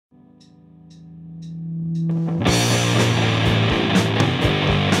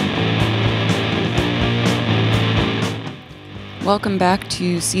welcome back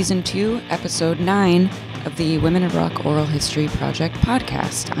to Season 2, Episode 9 of the Women of Rock Oral History Project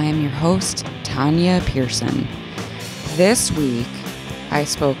podcast. I am your host, Tanya Pearson. This week, I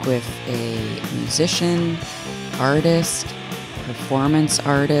spoke with a musician, artist, performance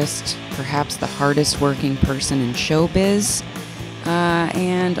artist, perhaps the hardest working person in showbiz,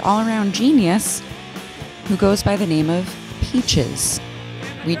 and all-around genius who goes by the name of Peaches.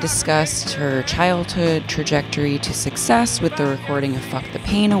 We discussed her childhood trajectory to success with the recording of Fuck the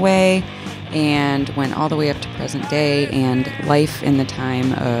Pain Away, and went all the way up to present day and life in the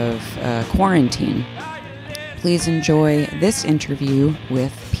time of quarantine. Please enjoy this interview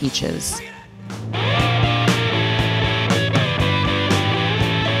with Peaches.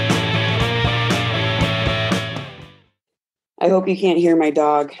 I hope you can't hear my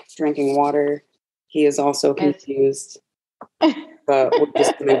dog drinking water. He is also confused. But we're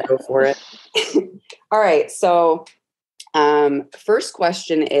just going to go for it. All right. So first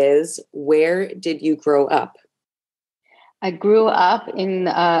question is, where did you grow up? I grew up in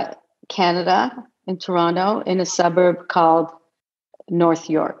Canada, in Toronto, in a suburb called North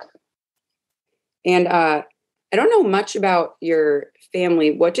York. And I don't know much about your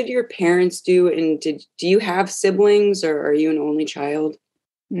family. What did your parents do? And do you have siblings, or are you an only child?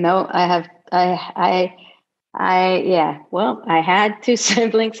 No, I had two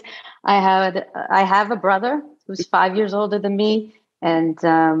siblings. I have a brother who's 5 years older than me, and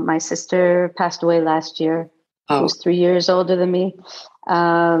my sister passed away last year. Who's 3 years older than me.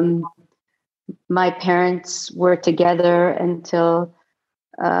 My parents were together until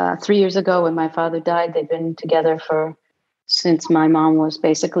 3 years ago when my father died. They've been together since my mom was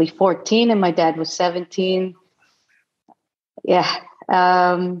basically 14 and my dad was 17. Yeah.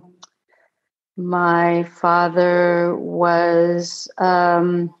 My father was,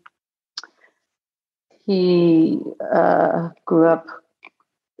 he grew up,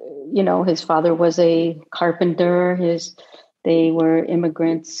 his father was a carpenter. They were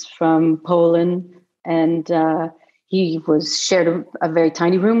immigrants from Poland, and he shared a very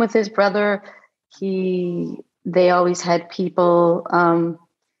tiny room with his brother. They always had people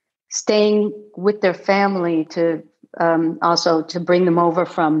staying with their family to also to bring them over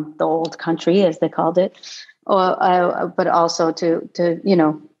from the old country, as they called it, but also to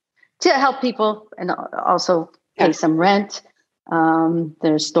help people and also pay some rent.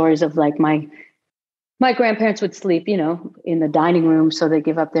 There's stories of like my grandparents would sleep, in the dining room, so they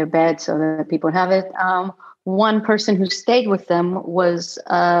give up their bed so that people would have it. One person who stayed with them was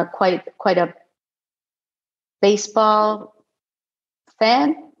quite a baseball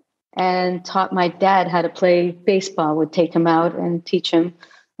fan, and taught my dad how to play baseball, would take him out and teach him.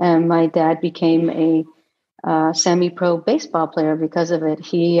 And my dad became a semi-pro baseball player because of it.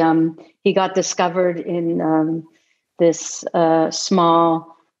 He got discovered in this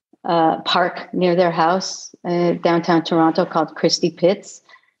small park near their house, downtown Toronto, called Christie Pitts.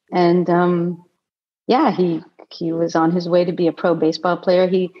 And he was on his way to be a pro baseball player.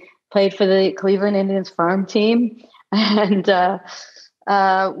 He played for the Cleveland Indians farm team. And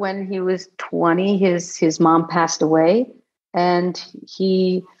when he was 20, his mom passed away, and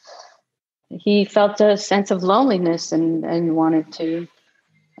he felt a sense of loneliness and wanted to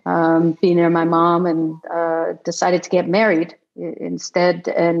be near my mom, and decided to get married instead,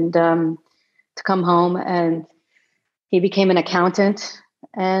 and to come home. And he became an accountant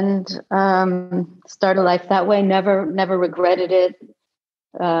and started life that way. Never regretted it.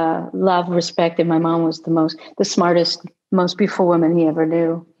 Love, respected. My mom was the smartest, most beautiful woman he ever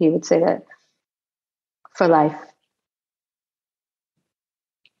knew. He would say that for life.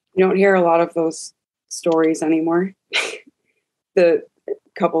 You don't hear a lot of those stories anymore. The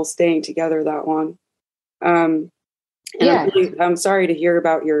couple staying together that long. I'm sorry to hear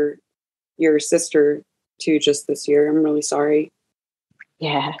about your sister too, just this year. I'm really sorry.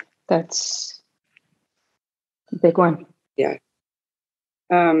 Yeah, that's a big one. Yeah.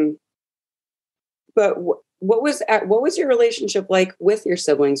 But what was your relationship like with your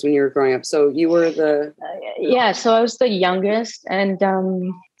siblings when you were growing up? So you were so I was the youngest, and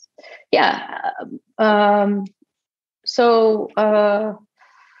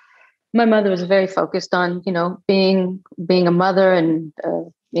my mother was very focused on, being a mother, and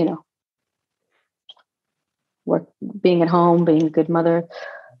being at home, being a good mother.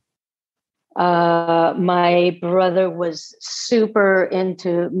 My brother was super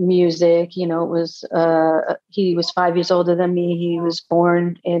into music. He was 5 years older than me. He was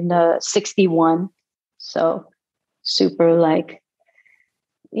born in 61. So super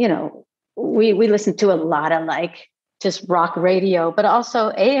we listened to a lot of just rock radio, but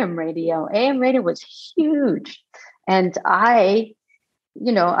also AM radio. AM radio was huge. And I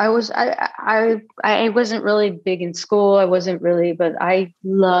wasn't really big in school. I wasn't really, but I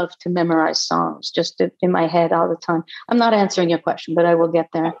love to memorize songs just in my head all the time. I'm not answering your question, but I will get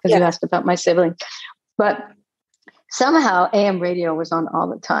there because you asked about my siblings. But somehow AM radio was on all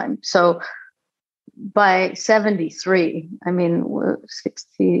the time. So by 73, I mean,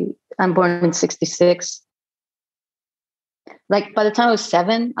 60, I'm born in 66. Like by the time I was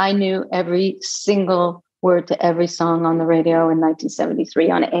 7, I knew every single word to every song on the radio in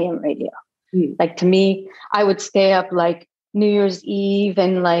 1973 on AM radio. Like to me, I would stay up like New Year's Eve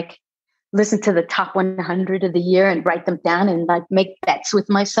and like listen to the top 100 of the year and write them down and like make bets with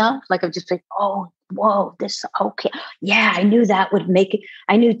myself. Like I'd just like, oh, whoa, this, okay. Yeah, I knew that would make it.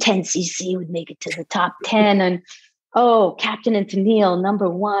 I knew 10cc would make it to the top 10. And oh, Captain and Tennille, number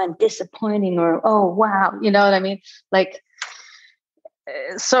 1, disappointing. Or, oh, wow. You know what I mean? Like,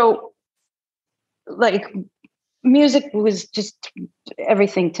 so like music was just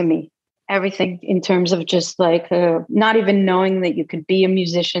everything to me. Everything in terms of just like not even knowing that you could be a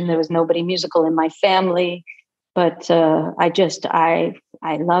musician. There was nobody musical in my family, but I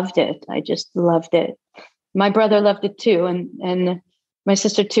loved it. I just loved it. My brother loved it too, and my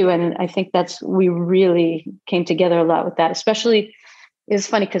sister too. And I think we really came together a lot with that. Especially, it was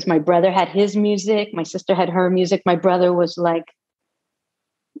funny because my brother had his music, my sister had her music. My brother was like,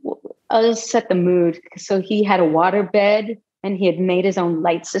 I'll just set the mood. So he had a water bed. And he had made his own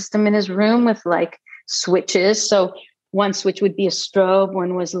light system in his room with like switches. So one switch would be a strobe.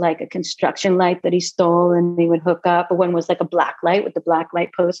 One was like a construction light that he stole and he would hook up. Or one was like a black light with the black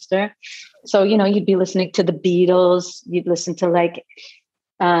light poster. So, you'd be listening to the Beatles. You'd listen to like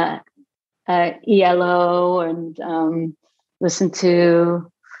ELO and listen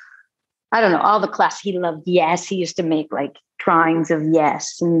to, I don't know, all the class. He loved Yes. He used to make like drawings of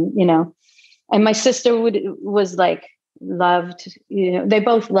Yes. And, and my sister was like, loved, they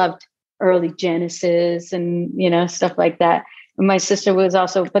both loved early Genesis and, stuff like that. And my sister was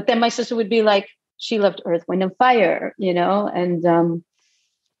also, but then my sister would be like, she loved Earth, Wind and Fire, and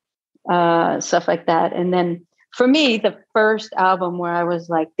stuff like that. And then for me, the first album where I was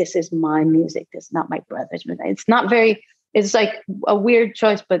like, this is my music. This is not my brother's music. It's like a weird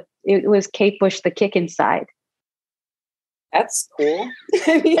choice, but it was Kate Bush, The Kick Inside. That's cool.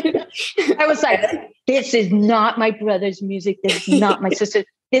 I was like, this is not my brother's music. This is not my sister.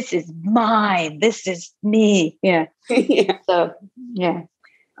 This is mine. This is me. Yeah. Yeah. So, yeah.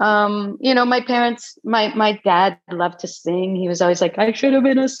 My parents, my dad loved to sing. He was always like, I should have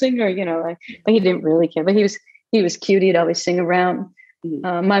been a singer, but he didn't really care. But he was cute. He'd always sing around.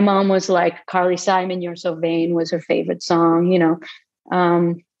 Mm-hmm. My mom was like, Carly Simon, You're So Vain was her favorite song,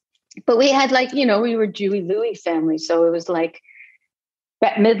 but we had like, we were Jewy Louie family. So it was like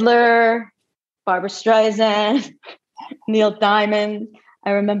Bette Midler, Barbara Streisand, Neil Diamond.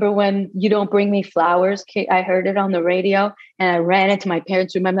 I remember when You Don't Bring Me Flowers, I heard it on the radio and I ran into my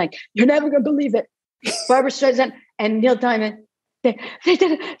parents' room. I'm like, you're never going to believe it. Barbara Streisand and Neil Diamond, they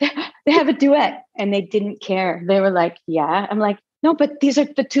have a duet and they didn't care. They were like, yeah. I'm like, no, but these are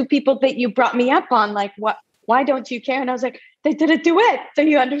the two people that you brought me up on. Like, what? Why don't you care? And I was like, they did a duet. So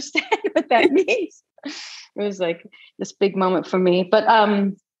you understand what that means. It was like this big moment for me. But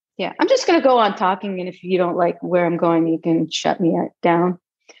yeah, I'm just going to go on talking. And if you don't like where I'm going, you can shut me down.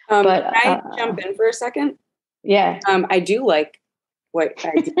 But can I jump in for a second? Yeah. I do like what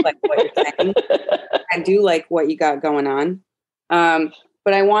you're saying. I do like what you got going on.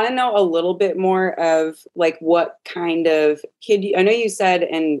 But I want to know a little bit more of like what kind of kid I know you said,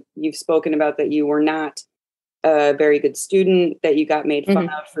 and you've spoken about that you were not a very good student, that you got made fun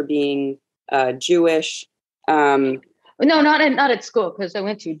of for being Jewish. No, not at school, because I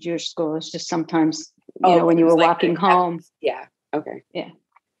went to a Jewish school. It's just sometimes, when you were like walking home. Yeah. Okay. Yeah.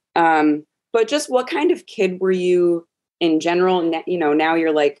 But just what kind of kid were you in general? Now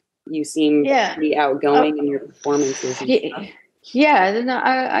you're like, you seem pretty outgoing in your performances. And stuff. Yeah. No,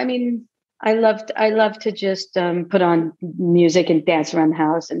 I mean, I love to just put on music and dance around the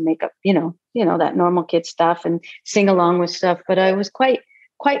house and make up, that normal kid stuff and sing along with stuff. But I was quite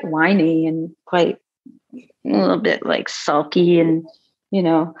whiny and quite a little bit like sulky and,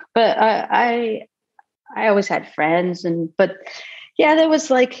 but I always had friends but yeah, there was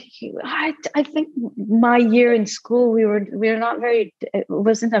like, I think my year in school, we were not it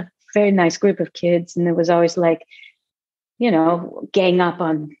wasn't a very nice group of kids. And there was always like, gang up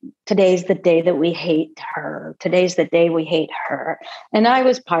on today's the day that we hate her. Today's the day we hate her. And I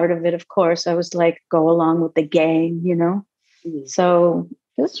was part of it, of course. I was like, go along with the gang, Mm-hmm. So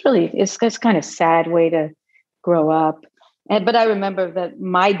it's kind of sad way to grow up. But I remember that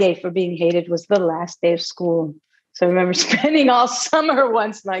my day for being hated was the last day of school. So I remember spending all summer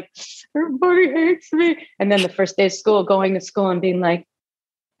once like, everybody hates me. And then the first day of school, going to school and being like,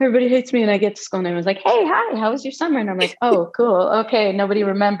 everybody hates me. And I get to school and everyone's like, hey, hi, how was your summer? And I'm like, oh, cool. Okay. Nobody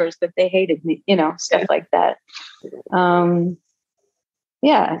remembers that they hated me, stuff like that.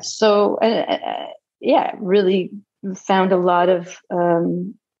 Yeah. So, really found a lot of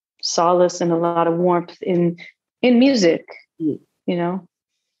solace and a lot of warmth in music, I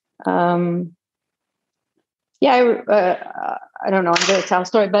don't know. I'm going to tell a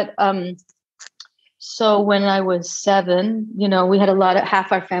story, but so when I was 7, we had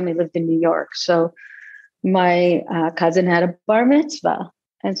half our family lived in New York. So my cousin had a bar mitzvah.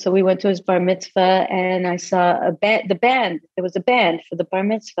 And so we went to his bar mitzvah and I saw the band. There was a band for the bar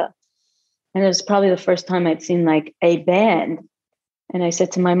mitzvah. And it was probably the first time I'd seen like a band. And I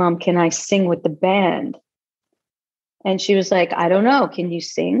said to my mom, can I sing with the band? And she was like, I don't know. Can you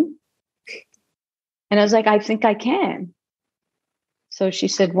sing? And I was like, I think I can. So she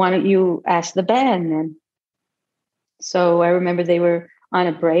said, why don't you ask the band then? So I remember they were on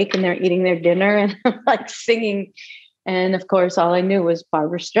a break and they're eating their dinner and I'm like singing. And of course, all I knew was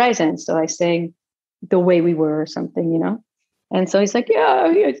Barbara Streisand. So I sang The Way We Were or something, And so he's like, yeah,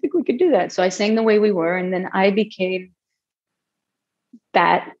 I think we could do that. So I sang The Way We Were. And then I became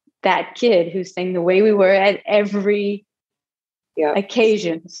that kid who sang The Way We Were at every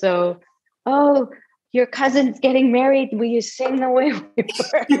occasion. So, your cousin's getting married. Will you sing The Way We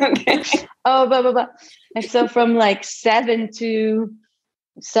Were? Okay. Oh, blah, blah, blah. And so from like 7 to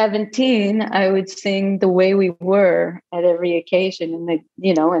 17, I would sing The Way We Were at every occasion. And,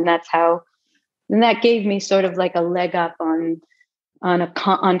 and that's how, and that gave me sort of like a leg up on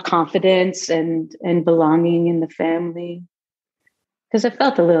confidence and belonging in the family. Because I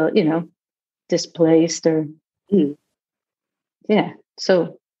felt a little, displaced or, yeah.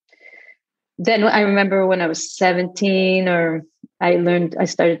 So then I remember when I was 17 or 18, I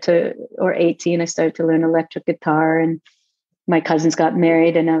started to learn electric guitar and my cousins got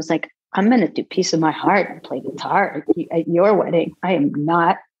married and I was like, I'm going to do Piece of My Heart and play guitar at your wedding. I am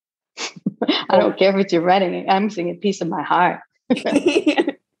not. I don't care if it's your wedding. I'm singing Piece of My Heart.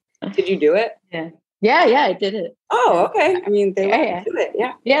 Did you do it? Yeah. Yeah, I did it. Oh, okay. I mean, they let me do it.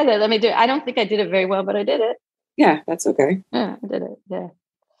 Yeah. Yeah, they let me do it. I don't think I did it very well, but I did it. Yeah, that's okay. Yeah, I did it. Yeah.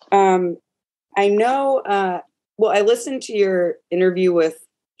 I know, I listened to your interview with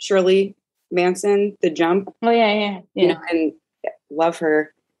Shirley Manson, The Jump. Oh, yeah. And love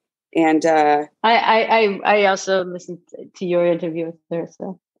her. And I also listened to your interview with her,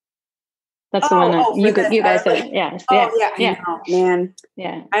 so that's the one you guys said. Yeah. I know, man.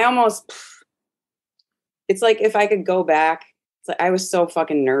 Yeah. I almost, it's like if I could go back, it's like I was so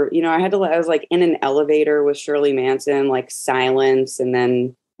fucking nervous. I was like in an elevator with Shirley Manson, like silence, and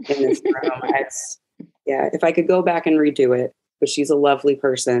then in this room. If I could go back and redo it, but she's a lovely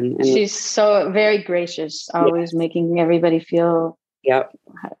person. And she's so very gracious, always making everybody feel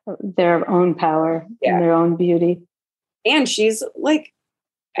their own power and their own beauty. And she's like,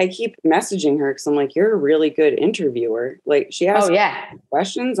 I keep messaging her because I'm like, you're a really good interviewer. Like she asked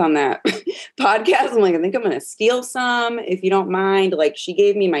questions on that podcast. I'm like, I think I'm going to steal some if you don't mind. Like she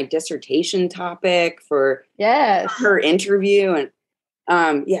gave me my dissertation topic for her interview.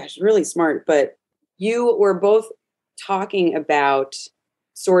 And she's really smart. But you were both talking about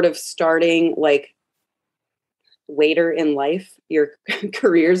sort of starting like later in life, your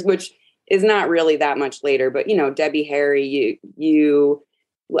careers, which is not really that much later. But, Debbie Harry, you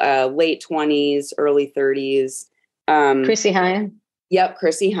late 20s, early 30s. Chrissy Hynde. Yep,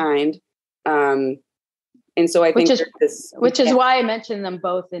 Chrissy Hynde. And so I think which is why I mentioned them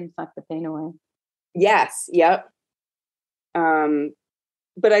both in Fuck the Pain Away. Yes, yep.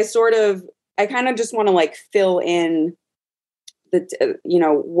 But I kind of just want to like fill in the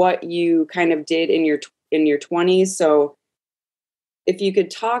what you kind of did in your 20s. So if you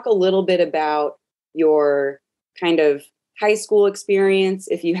could talk a little bit about your kind of high school experience,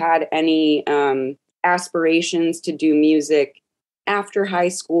 if you had any aspirations to do music after high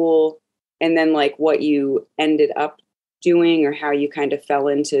school, and then like what you ended up doing or how you kind of fell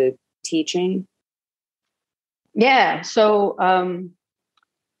into teaching. Yeah. So,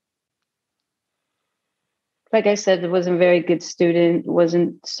 like I said, I wasn't a very good student,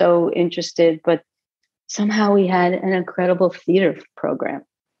 wasn't so interested, but somehow we had an incredible theater program.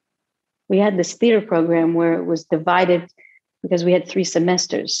 We had this theater program where it was divided because we had 3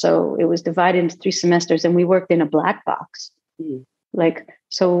 semesters. So it was divided into 3 semesters and we worked in a black box.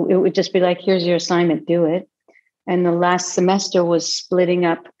 So it would just be like, here's your assignment, do it. And the last semester was splitting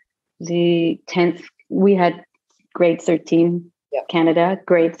up the 10th. We had grade 13, Canada,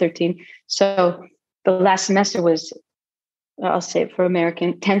 grade 13. So the last semester was, I'll say it for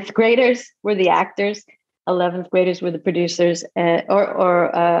American, 10th graders were the actors, 11th graders were the producers,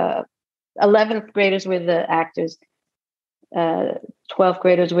 or 11th graders were the actors, 12th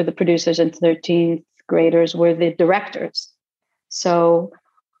graders were the producers, and 13th graders were the directors. So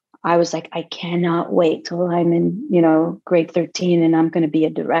I was like, I cannot wait till I'm in, grade 13 and I'm going to be a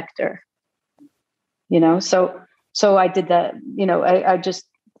director, So I did that, I just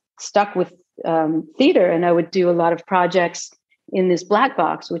stuck with theater, and I would do a lot of projects in this black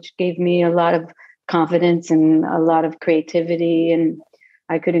box, which gave me a lot of confidence and a lot of creativity, and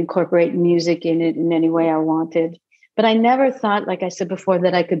I could incorporate music in it in any way I wanted. But I never thought, like I said before,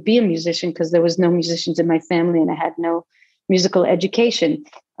 that I could be a musician, because there was no musicians in my family and I had no musical education.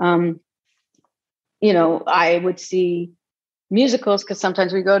 I would see musicals because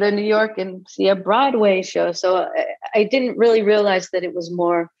sometimes we go to New York and see a Broadway show. So I didn't really realize that it was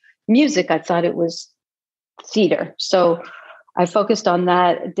more music. I thought it was theater. So I focused on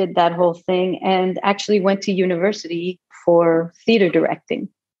that, did that whole thing, and actually went to university for theater directing.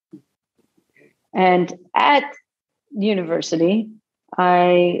 And at university,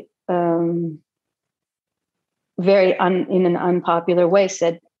 I in an unpopular way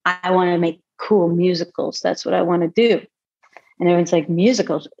said, I want to make cool musicals. That's what I want to do. And everyone's like,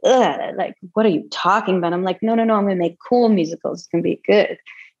 musicals? Ugh, like, what are you talking about? I'm like, no, I'm going to make cool musicals. It's going to be good,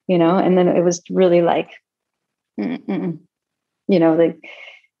 And then it was really like, like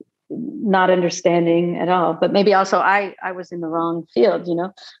not understanding at all. But maybe also I was in the wrong field,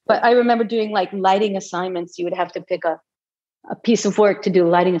 But I remember doing like lighting assignments. You would have to pick a piece of work to do a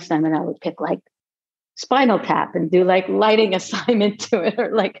lighting assignment. I would pick like Spinal Tap and do like lighting assignment to it,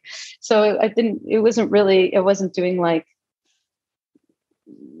 or like, so it wasn't doing like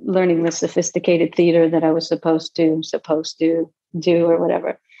learning the sophisticated theater that I was supposed to do or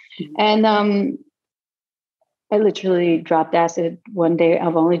whatever. And I literally dropped acid one day.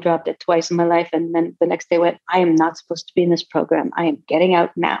 I've only dropped it twice in my life. And then the next day went, I am not supposed to be in this program. I am getting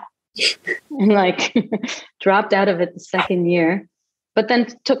out now. And like dropped out of it the second year, but then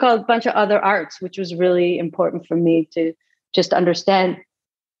took a bunch of other arts, which was really important for me to just understand,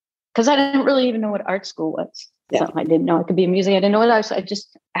 because I didn't really even know what art school was. Yeah. So I didn't know I could be a musician. I didn't know what I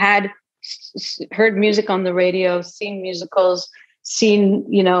just had heard music on the radio, seen musicals, seen,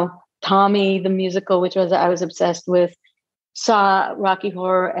 Tommy the musical, which I was obsessed with, saw Rocky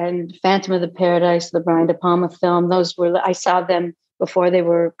Horror and Phantom of the Paradise, the Brian De Palma film. I saw them before they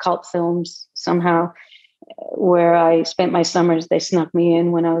were cult films somehow, where I spent my summers. They snuck me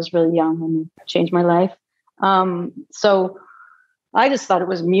in when I was really young and changed my life. So I just thought it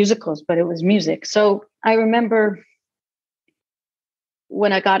was musicals, but it was music. So I remember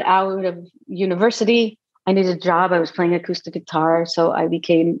when I got out of university, I needed a job. I was playing acoustic guitar. So I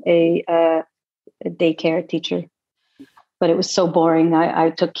became a daycare teacher, but it was so boring. I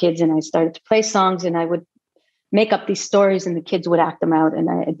took kids and I started to play songs, and I would make up these stories and the kids would act them out. And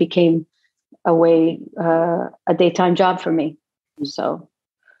it became a daytime job for me. So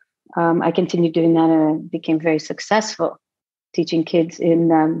I continued doing that, and I became very successful teaching kids in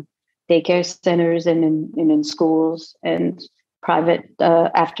daycare centers and in schools and private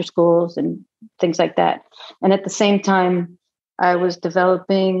after schools and things like that. And at the same time, I was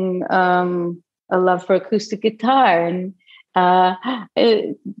developing a love for acoustic guitar and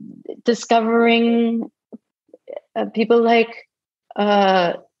discovering people like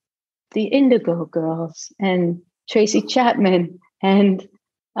the Indigo Girls and Tracy Chapman and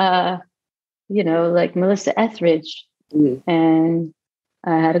like Melissa Etheridge. Mm-hmm. And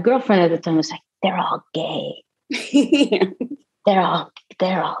I had a girlfriend at the time. I was like, they're all gay. They're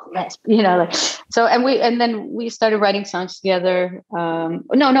all lesbian, so. And then we started writing songs together.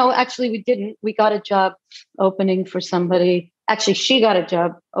 No, actually we didn't. We got a job opening for somebody. Actually, she got a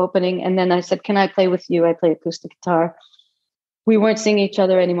job opening, and then I said, "Can I play with you?" I play acoustic guitar. We weren't seeing each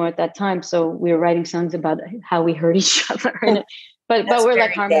other anymore at that time, so we were writing songs about how we hurt each other. But we're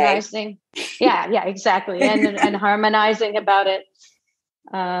like harmonizing. Yeah, exactly, and harmonizing about it.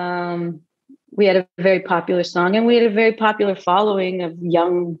 We had a very popular song, and we had a very popular following of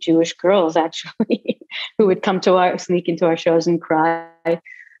young Jewish girls, actually, who would come to sneak into our shows and cry.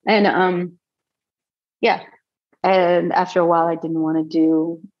 And and after a while, I didn't want to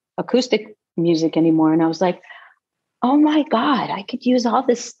do acoustic music anymore, and I was like, oh my God, I could use all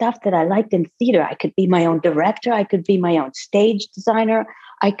this stuff that I liked in theater. I could be my own director. I could be my own stage designer.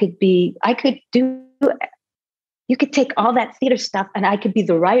 You could take all that theater stuff and I could be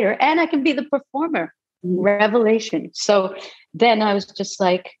the writer and I could be the performer. Mm-hmm. Revelation. So then I was just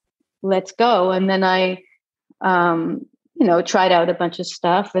like, let's go. And then I, tried out a bunch of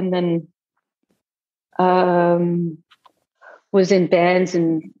stuff, and then was in bands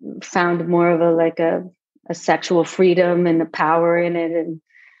and found more of a sexual freedom and the power in it,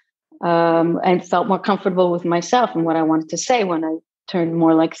 and felt more comfortable with myself and what I wanted to say when I turned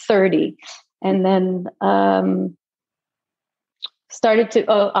more like 30. And then started to,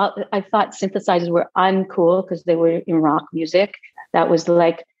 I thought synthesizers were uncool because they were in rock music. That was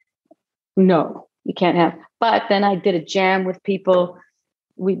like, no, you can't have. But then I did a jam with people.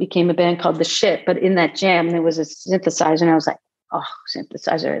 We became a band called The Shit. But in that jam, there was a synthesizer. And I was like, oh,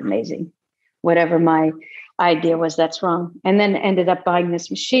 synthesizer are amazing. Whatever my idea was, that's wrong. And then ended up buying this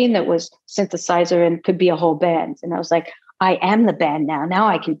machine that was synthesizer and could be a whole band. And I was like, I am the band now. Now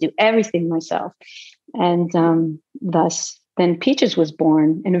I can do everything myself. And thus, then Peaches was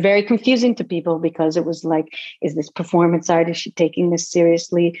born, and very confusing to people because it was like, is this performance art? Is she taking this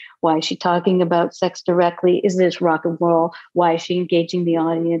seriously? Why is she talking about sex directly? Is this rock and roll? Why is she engaging the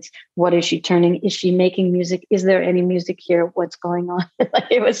audience? What is she turning? Is she making music? Is there any music here? What's going on? Like,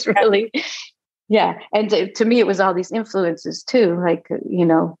 it was really, yeah. And to me, it was all these influences too. Like,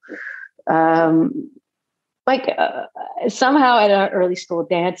 somehow at our early school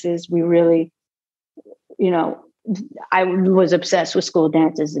dances, we really, I was obsessed with school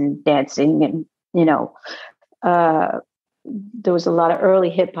dances and dancing, and there was a lot of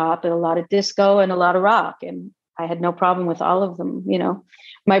early hip hop and a lot of disco and a lot of rock, and I had no problem with all of them.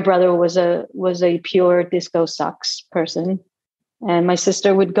 My brother was a pure disco sucks person, and my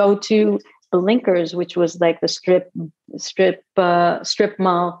sister would go to Blinkers, which was like the strip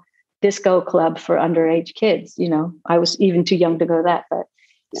mall disco club for underage kids. I was even too young to go to that, but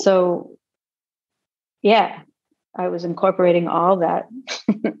so yeah. I was incorporating all that.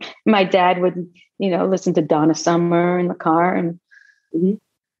 My dad would, listen to Donna Summer in the car. And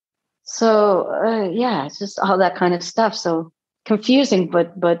so, it's just all that kind of stuff. So confusing,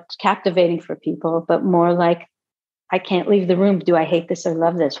 but captivating for people, but more like, I can't leave the room. Do I hate this or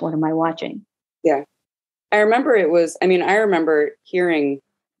love this? What am I watching? Yeah. I remember I remember hearing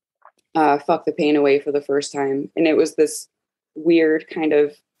Fuck the Pain Away for the first time. And it was this weird kind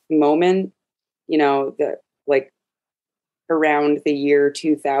of moment, that like, around the year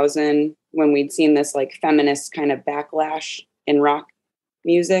 2000, when we'd seen this like feminist kind of backlash in rock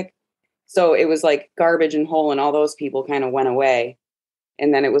music. So it was like Garbage and Hole and all those people kind of went away.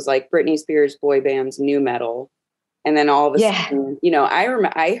 And then it was like Britney Spears boy bands, new metal. And then all of a sudden,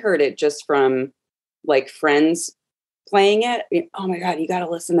 I heard it just from like friends playing it. Oh my God, you got to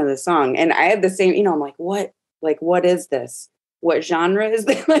listen to this song. And I had the same, I'm like, what is this? What genre is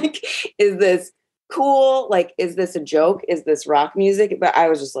this? Like, is this cool? Like, is this a joke? Is this rock music? But I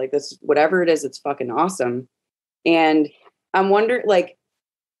was just like, this, whatever it is, it's fucking awesome. And I'm wondering, like,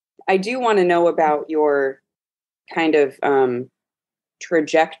 I do want to know about your kind of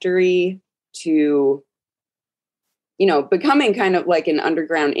trajectory to, becoming kind of like an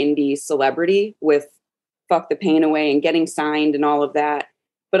underground indie celebrity with Fuck the Pain Away and getting signed and all of that.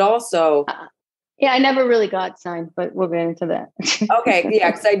 But also, yeah, I never really got signed, but we'll get into that. Okay.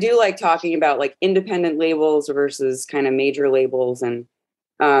 Yeah. Cause I do like talking about like independent labels versus kind of major labels. And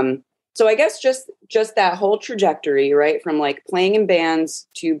so I guess just that whole trajectory, right? From like playing in bands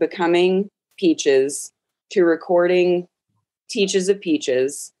to becoming Peaches to recording Teaches of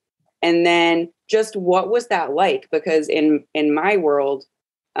Peaches. And then just what was that like? Because in my world,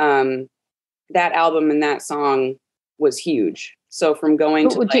 that album and that song was huge. So from going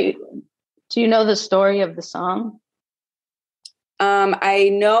to do you know the story of the song? I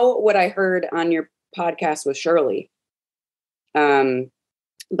know what I heard on your podcast with Shirley.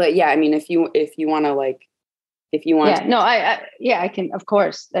 But yeah, I mean, if you want to yeah, no, I can, of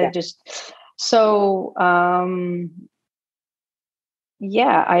course.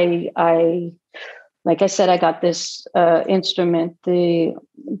 Yeah. I like I said, I got this instrument, the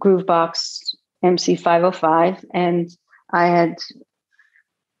Groovebox MC505, and I had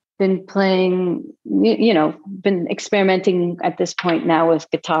been playing, been experimenting at this point now with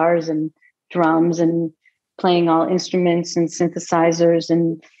guitars and drums and playing all instruments and synthesizers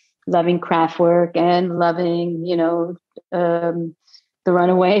and loving Kraftwerk and loving, the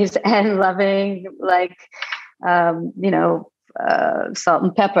Runaways and loving like, Salt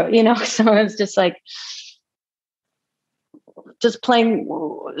and Pepper, so it's just like, just playing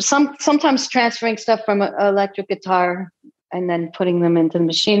sometimes transferring stuff from an electric guitar and then putting them into the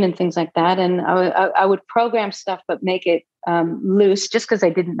machine and things like that. And I would program stuff, but make it loose, just because I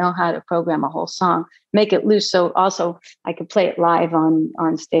didn't know how to program a whole song, make it loose. So also I could play it live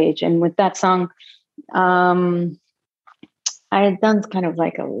on stage. And with that song, I had done kind of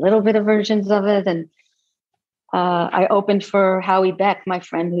like a little bit of versions of it. And I opened for Howie Beck, my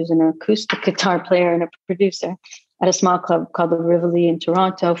friend, who's an acoustic guitar player and a producer, at a small club called the Rivoli in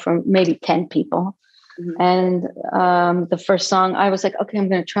Toronto, for maybe 10 people. Mm-hmm. And the first song, I was like, okay, I'm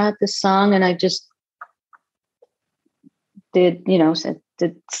going to try out this song. And I just did,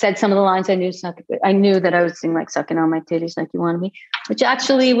 said some of the lines I knew. I knew that I would sing like "Sucking on My Titties Like You Wanted Me," which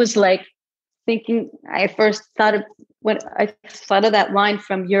actually was like thinking, I first thought of when I thought of that line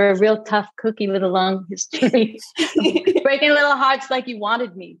from "You're a real tough cookie with a long history, breaking little hearts like you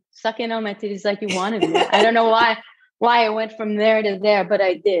wanted me, sucking on my titties like you wanted me." I don't know why I went from there to there, but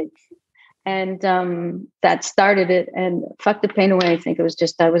I did. And that started it. And "Fuck the Pain Away," I think it was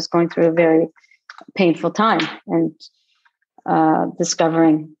just, I was going through a very painful time and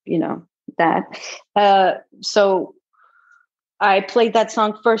discovering, that. So I played that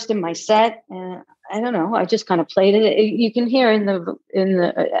song first in my set, and I don't know, I just kind of played it. You can hear I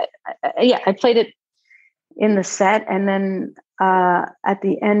played it in the set. And then at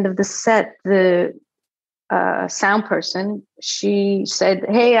the end of the set, the sound person, she said,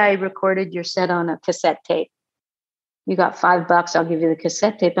 "Hey, I recorded your set on a cassette tape. You got $5, I'll give you the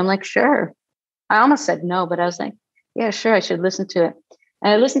cassette tape." I'm like, "Sure." I almost said no, but I was like, "Yeah, sure, I should listen to it."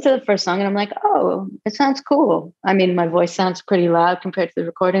 And I listened to the first song and I'm like, "Oh, it sounds cool." I mean, my voice sounds pretty loud compared to the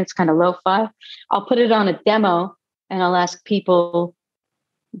recording. It's kind of lo-fi. I'll put it on a demo and I'll ask people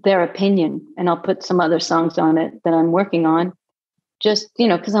their opinion, and I'll put some other songs on it that I'm working on. Just,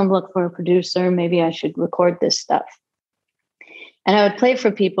 because I'm looking for a producer, maybe I should record this stuff. And I would play it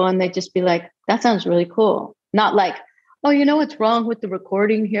for people and they'd just be like, "That sounds really cool." Not like, "Oh, what's wrong with the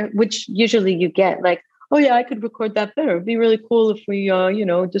recording here?" Which usually you get like, "Oh yeah, I could record that better. It'd be really cool if we,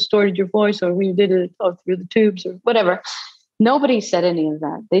 distorted your voice, or we did it through the tubes or whatever." Nobody said any of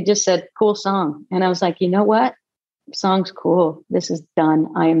that. They just said, "Cool song." And I was like, you know what? Song's cool. This is done.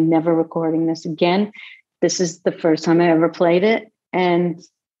 I am never recording this again. This is the first time I ever played it. And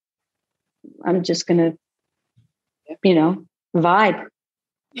I'm just going to, vibe.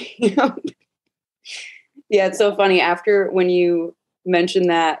 Yeah, it's so funny. After when you mentioned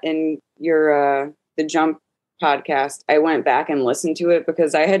that in your the Jump podcast, I went back and listened to it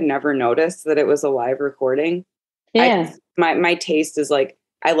because I had never noticed that it was a live recording. Yeah. My taste is like,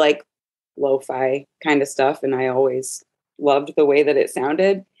 I like lo-fi kind of stuff, and I always loved the way that it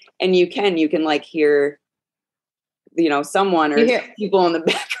sounded. And you can like hear, someone or people in the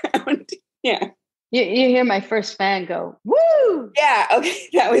background. Yeah. You hear my first fan go, "Woo!" Yeah. Okay.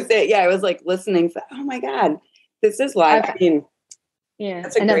 That was it. Yeah. I was like listening. Oh my God, this is live. Yeah.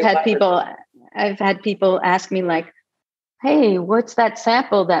 And I've had people ask me like, "Hey, what's that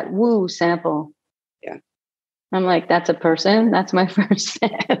sample, that woo sample?" Yeah. I'm like, "That's a person. That's my first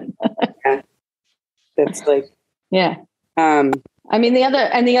fan." Yeah. That's like, yeah. I mean,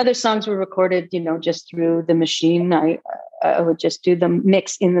 the other songs were recorded, just through the machine. I would just do the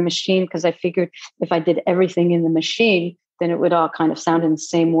mix in the machine because I figured if I did everything in the machine, then it would all kind of sound in the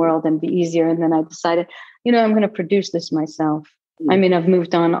same world and be easier. And then I decided, I'm going to produce this myself. Mm-hmm. I mean, I've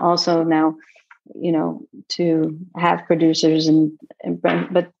moved on also now, to have producers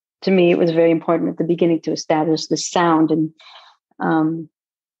but to me, it was very important at the beginning to establish the sound. And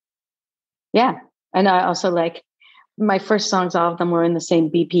and I also like, my first songs, all of them were in the same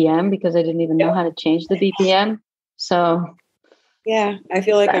BPM because I didn't even know how to change the BPM. So yeah, I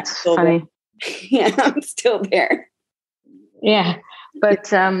feel like I'm still funny. There. Yeah, I'm still there. Yeah.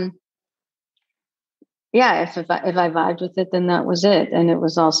 But if I vibed with it, then that was it. And it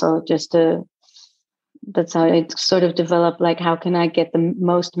was also just that's how it sort of developed, like, how can I get the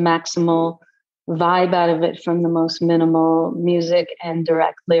most maximal vibe out of it from the most minimal music and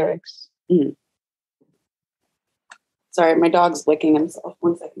direct lyrics. Mm. Sorry, my dog's licking himself.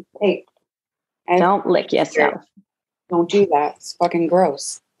 1 second. Hey. Don't lick yourself. Don't do that. It's fucking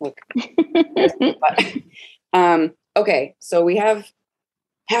gross. Look. Okay, so we have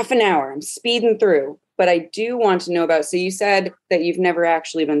half an hour. I'm speeding through, but I do want to know about, so you said that you've never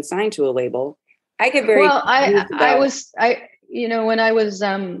actually been signed to a label. I get very well. I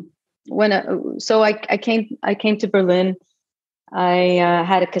came to Berlin. I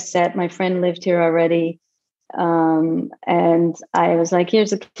had a cassette. My friend lived here already. And I was like,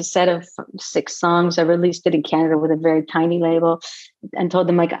 here's a cassette of 6 songs. I released it in Canada with a very tiny label and told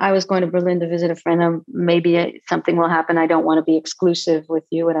them, like, I was going to Berlin to visit a friend. Maybe something will happen. I don't want to be exclusive with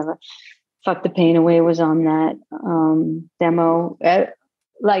you, whatever. Fuck the Pain Away was on that demo.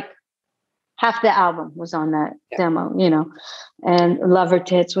 Like half the album was on that demo, and Lover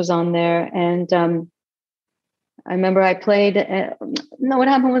Tits was on there. And I remember I played, what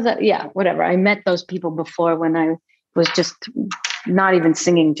happened was that, whatever. I met those people before when I was just not even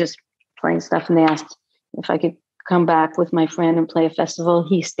singing, just playing stuff. And they asked if I could come back with my friend and play a festival.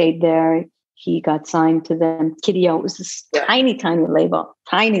 He stayed there. He got signed to them. Kitty O. It was this tiny label.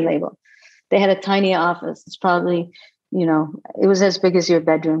 They had a tiny office. It's probably, it was as big as your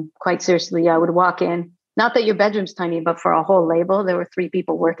bedroom. Quite seriously, I would walk in. Not that your bedroom's tiny, but for a whole label, there were 3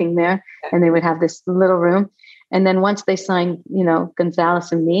 people working there, and they would have this little room. And then once they signed,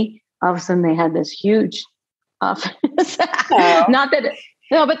 Gonzalez and me, all of a sudden they had this huge office.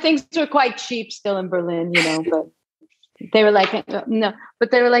 But things were quite cheap still in Berlin, but they were like, no,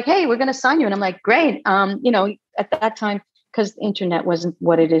 but they were like, hey, we're going to sign you. And I'm like, great. At that time, because the internet wasn't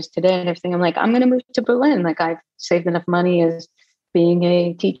what it is today and everything, I'm like, I'm going to move to Berlin. Like, I've saved enough money as being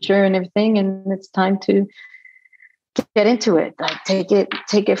a teacher and everything, and it's time to get into it. Like, take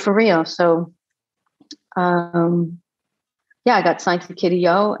it for real. So, I got signed to Kitty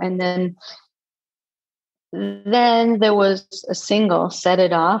O, and then there was a single, Set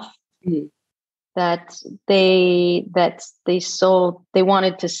It Off, that they sold. They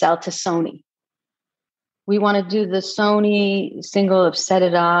wanted to sell to Sony. We want to do the Sony single of Set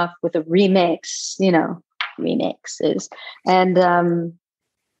It Off with a remix, remixes. And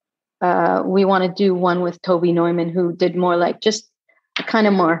we want to do one with Toby Neumann, who did more like just a kind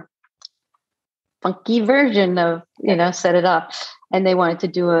of more funky version of, Set It Off. And they wanted to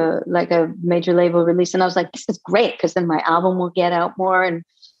do a major label release. And I was like, this is great, because then my album will get out more.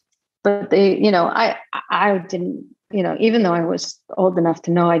 But they, I didn't, even though I was old enough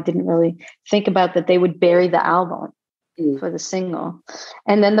to know, I didn't really think about that they would bury the album for the single.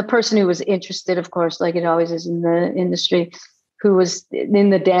 And then the person who was interested, of course, like it always is in the industry, who was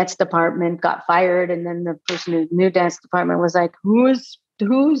in the dance department, got fired. And then the person who knew dance department was like, who's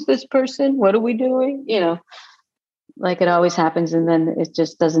this person? What are we doing? Like it always happens. And then it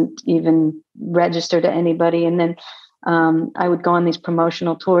just doesn't even register to anybody. And then I would go on these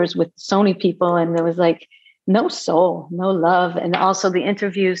promotional tours with Sony people, and there was like no soul, no love. And also the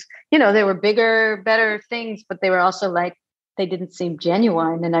interviews, they were bigger, better things, but they were also like, they didn't seem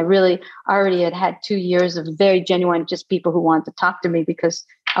genuine. And I really already had 2 years of very genuine, just people who wanted to talk to me, because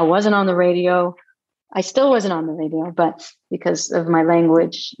I wasn't on the radio. I still wasn't on the radio, but because of my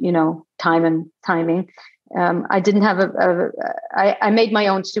language, timing, I didn't have I made my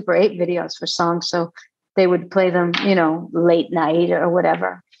own Super 8 videos for songs. So they would play them, late night or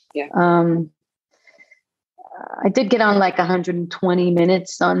whatever. Yeah. I did get on like 120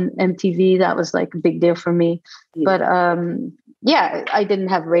 minutes on MTV. That was like a big deal for me. But I didn't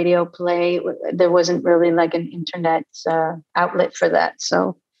have radio play. There wasn't really like an internet outlet for that.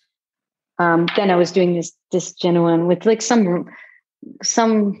 So then I was doing this genuine with like some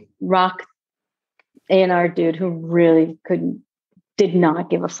rock A&R dude who really did not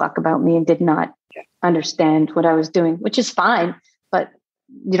give a fuck about me and did not understand what I was doing, which is fine, but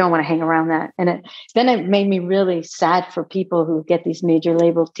you don't want to hang around that. And then it made me really sad for people who get these major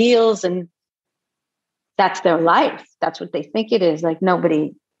label deals, and that's their life. That's what they think it is. Like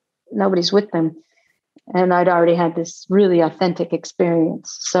nobody's with them. And I'd already had this really authentic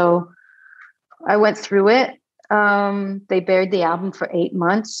experience. So I went through it. They buried the album for 8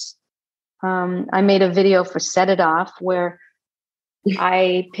 months. I made a video for Set It Off where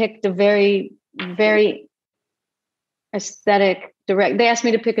I picked a very, very aesthetic direct. They asked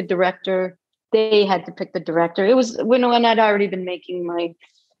me to pick a director. They had to pick the director. It was when I'd already been making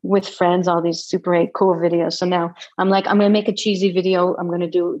with friends, all these Super 8 cool videos. So now I'm like, I'm going to make a cheesy video. I'm going to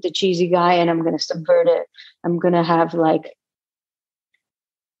do the cheesy guy and I'm going to subvert it. I'm going to have like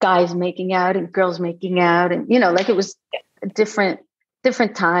guys making out and girls making out. And, like it was a different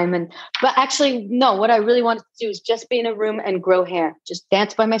time. But actually, no, what I really wanted to do is just be in a room and grow hair, just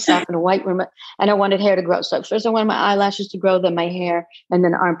dance by myself in a white room. And I wanted hair to grow. So first I wanted my eyelashes to grow, then my hair, and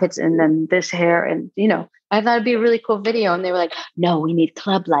then armpits, and then this hair. And, I thought it'd be a really cool video. And they were like, no, we need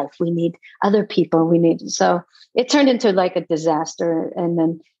club life. We need other people. So it turned into like a disaster. And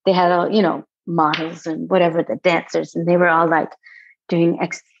then they had all, models and whatever, the dancers, and they were all like doing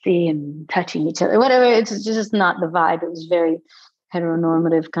ecstasy and touching each other, whatever. It's just not the vibe. It was very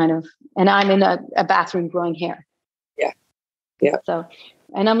heteronormative kind of, and I'm in a bathroom growing hair. Yeah. So,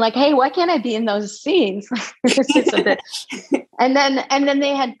 and I'm like, hey, why can't I be in those scenes? And then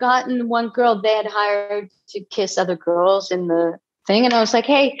they had gotten one girl they had hired to kiss other girls in the thing. And I was like,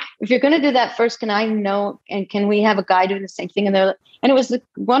 hey, if you're going to do that first, can I know, and can we have a guy doing the same thing? And it was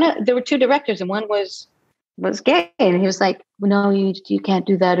there were 2 directors, and one was gay, and he was like, no, you can't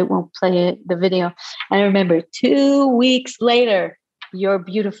do that. It won't play the video. And I remember 2 weeks later, You're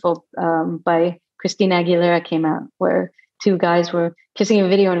Beautiful by Christina Aguilera came out, where 2 guys were kissing in a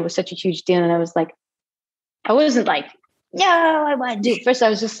video, and it was such a huge deal. And I was like, I wasn't like, yeah, I want to do it. First, I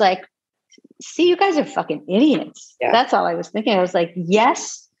was just like, see, you guys are fucking idiots. Yeah. That's all I was thinking. I was like,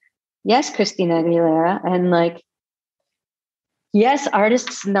 yes, Christina Aguilera. And like, yes,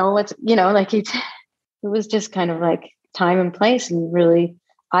 artists know what's, like it was just kind of like time and place and really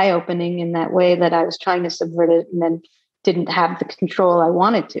eye-opening in that way that I was trying to subvert it and then didn't have the control I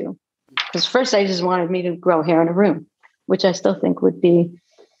wanted to. Because first I just wanted me to grow hair in a room, which I still think would be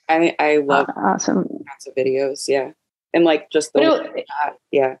I love awesome. kinds of videos. Yeah. And like just the,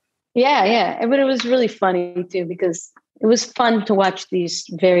 yeah. Yeah. But it was really funny too, because it was fun to watch these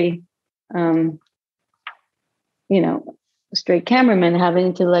very, straight cameramen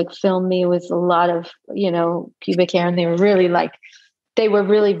having to like film me with a lot of, pubic hair. And they were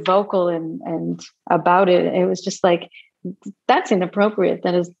really vocal and about it. It was just like, that's inappropriate.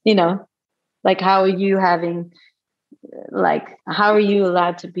 That is, like, how are you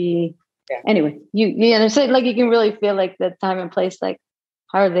allowed to be, anyway, you understand, like, you can really feel like the time and place, like,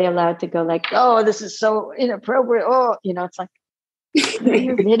 how are they allowed to go like, oh, this is so inappropriate. Oh, it's like,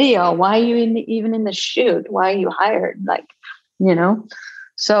 your video. Why are you even in the shoot? Why are you hired? Like,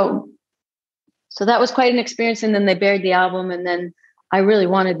 so that was quite an experience. And then they buried the album. And then I really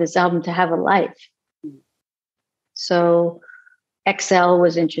wanted this album to have a life. So XL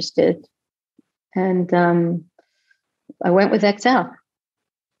was interested. And I went with XL.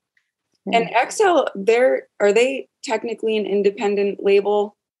 And XL, are they technically an independent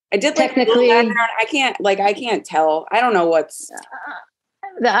label? I did like technically. I can't tell. I don't know what's.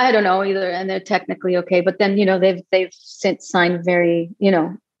 I don't know either, and they're technically okay. But then they've since signed very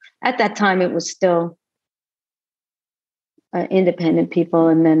at that time it was still independent people,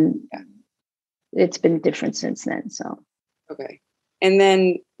 and then it's been different since then. So okay, and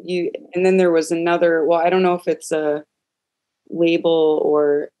then there was another. Well, I don't know if it's a label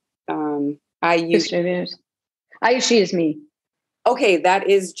or distributors. She is me. Okay, that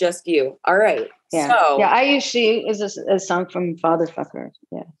is just you. All right. Yeah. So yeah, She is a song from Fatherfucker.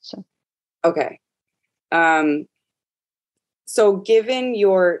 Yeah. So okay. So given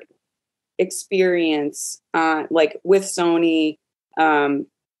your experience like with Sony,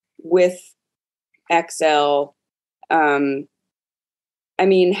 with XL, I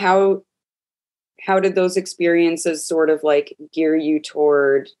mean, how did those experiences sort of like gear you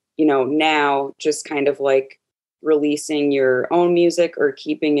toward, now just kind of like releasing your own music or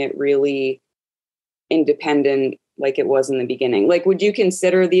keeping it really independent like it was in the beginning? Like, would you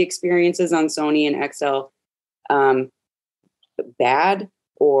consider the experiences on Sony and XL bad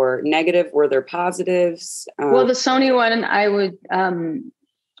or negative? Were there positives? Well, the Sony one, I would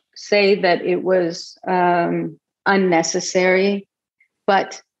say that it was unnecessary,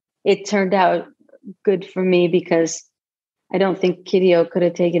 but it turned out good for me because I don't think Kiddio could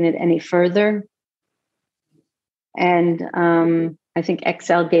have taken it any further. And I think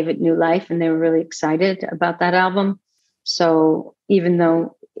XL gave it new life and they were really excited about that album. So even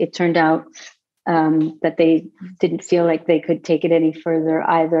though it turned out that they didn't feel like they could take it any further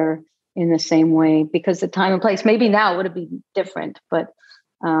either in the same way, because the time and place, maybe now would have been different, but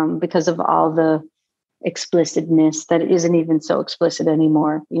because of all the explicitness that isn't even so explicit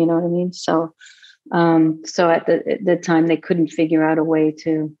anymore. You know what I mean? So at the time they couldn't figure out a way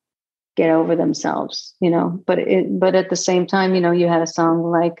to get over themselves, but at the same time, you had a song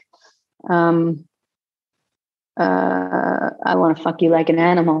like, I want to fuck you like an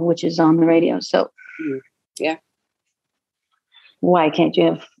animal, which is on the radio. So yeah, why can't you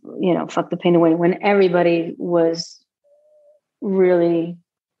have, fuck the pain away, when everybody was really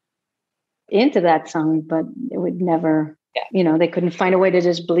into that song, but it would never, they couldn't find a way to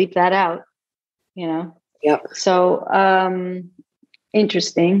just bleep that out, Yeah. So,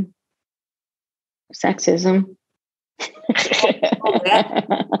 interesting. Sexism.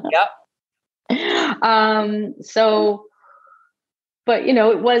 Yep. So, but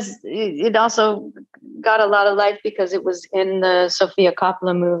it also got a lot of life because it was in the Sofia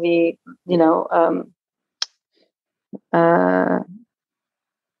Coppola movie,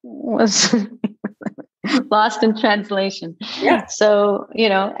 was Lost in Translation. Yeah. So,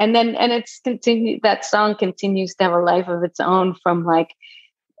 and it's continued, that song continues to have a life of its own, from like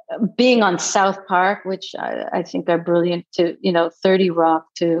being on South Park, which I think are brilliant, to 30 Rock,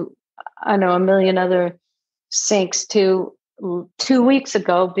 to I know a million other syncs, to 2 weeks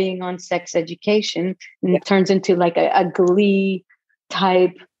ago being on Sex Education, and it turns into like a Glee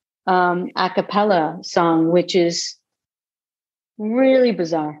type a cappella song, which is really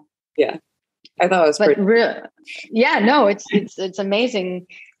bizarre. Yeah, I thought it was pretty. It's amazing,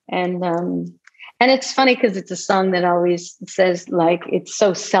 and it's funny because it's a song that always says, like, it's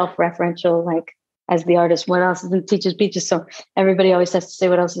so self-referential, like, as the artist, what else is in Teacher's Peaches? So everybody always has to say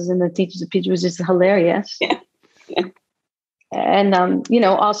what else is in the Teacher's Peaches, which is hilarious. Yeah. Yeah. And,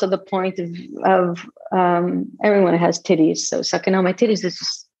 also the point of everyone has titties. So sucking on my titties is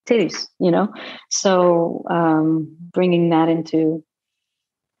just titties, So bringing that into,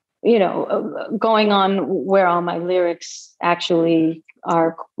 going on where all my lyrics actually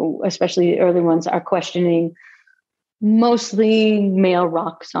are, especially the early ones, are questioning mostly male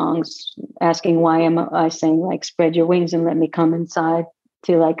rock songs, asking why am I saying like spread your wings and let me come inside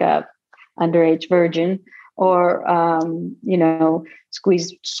to like a underage virgin, or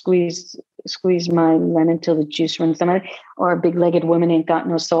squeeze my lemon till the juice runs down, or a big-legged woman ain't got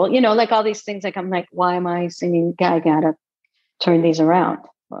no soul, like all these things. Like I'm like, why am I singing? I gotta turn these around.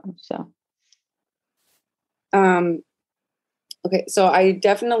 So okay, so I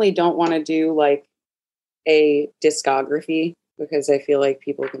definitely don't want to do like a discography because I feel like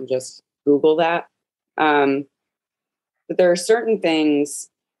people can just Google that. But there are certain things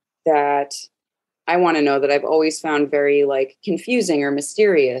that I want to know that I've always found very like confusing or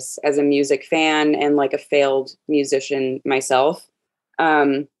mysterious as a music fan and like a failed musician myself.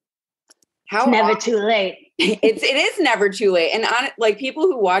 How it's never too late. It is never too late. And like people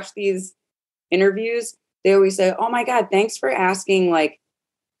who watch these interviews, they always say, "Oh my God, thanks for asking like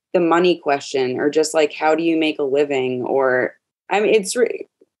the money question," or just like, "How do you make a living?" Or I mean, there's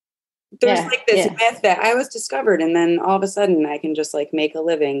like this myth that I was discovered, and then all of a sudden I can just like make a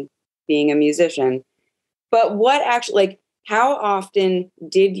living being a musician. But what actually, like, how often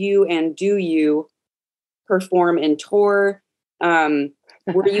did you and do you perform and tour?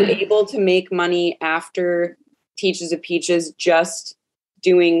 Were you able to make money after Teaches of Peaches just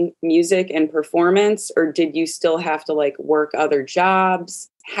doing music and performance, or did you still have to like work other jobs?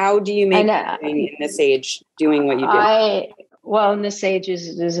 How do you make a living in this age doing what you do? Well, in this age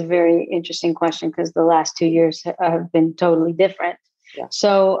is a very interesting question because the last 2 years have been totally different. Yeah.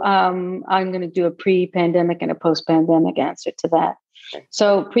 So I'm going to do a pre-pandemic and a post-pandemic answer to that. Okay.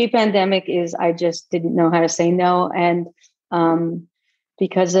 So pre-pandemic is I just didn't know how to say no. And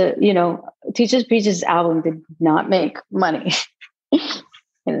because, Teacher's Peaches album did not make money.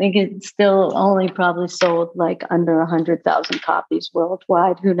 I think it still only probably sold like under 100,000 copies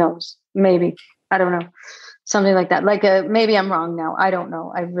worldwide. Who knows? Maybe. I don't know. Something like that. Like maybe I'm wrong now. I don't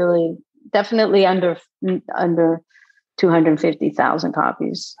know. I really definitely under 250,000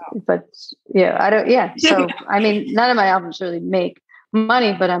 copies. But I don't. Yeah. So I mean, none of my albums really make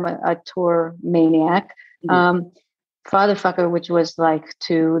money, but I'm a tour maniac. Mm-hmm. Fatherfucker, which was like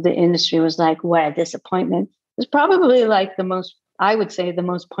to the industry was like, what a disappointment. It's probably like I would say the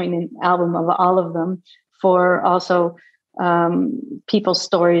most poignant album of all of them, for also people's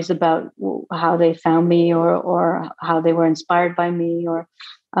stories about how they found me or how they were inspired by me, or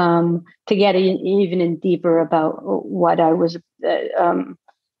to get even in deeper about what I was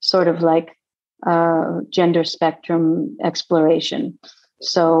sort of like gender spectrum exploration.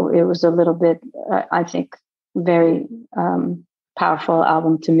 So it was a little bit, I think, very powerful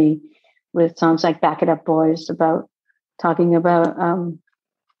album to me, with songs like Back It Up Boys, about talking about,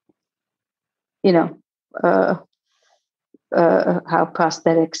 how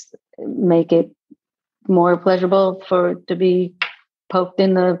prosthetics make it more pleasurable to be poked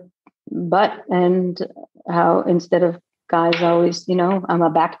in the butt, and how instead of guys always, I'm a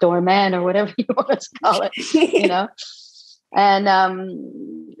backdoor man or whatever you want to call it, and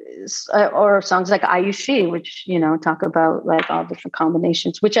or songs like I You She, which talk about like all different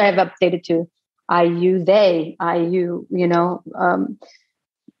combinations, which I have updated to I You They, I You,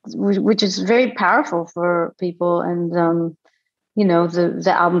 which is very powerful for people. And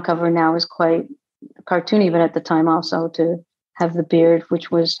the album cover now is quite cartoony, but at the time also to have the beard,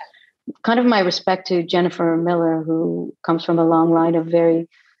 which was kind of my respect to Jennifer Miller, who comes from a long line of very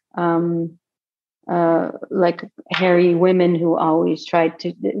like hairy women who always tried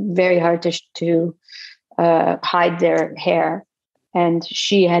very hard to hide their hair. And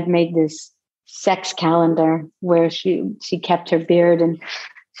she had made this sex calendar where she kept her beard and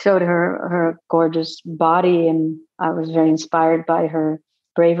showed her gorgeous body. And I was very inspired by her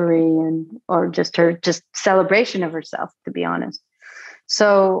bravery or just her celebration of herself, to be honest.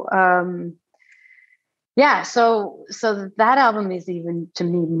 So so that album is even to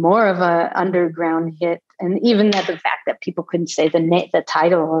me more of a underground hit. And even the fact that people couldn't say the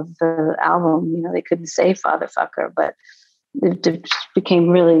title of the album, they couldn't say Fatherfucker, but it became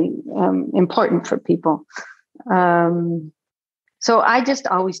really important for people. So I just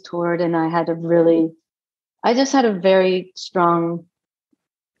always toured, and I just had a very strong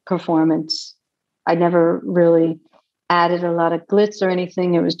performance. I never really added a lot of glitz or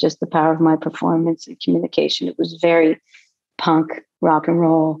anything. It was just the power of my performance and communication. It was very punk, rock and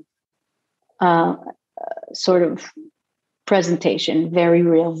roll, sort of presentation, very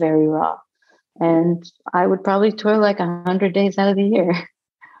real, very raw. And I would probably tour like 100 days out of the year.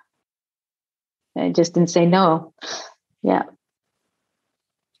 I just didn't say no. Yeah.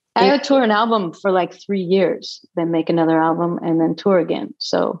 I would tour an album for like 3 years, then make another album and then tour again.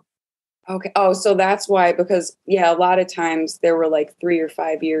 So. Okay. Oh, so that's why, because a lot of times there were like 3 or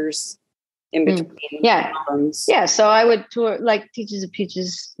 5 years in between. Albums. Yeah. So I would tour like Teachers of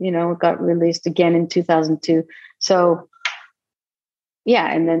Peaches, got released again in 2002. So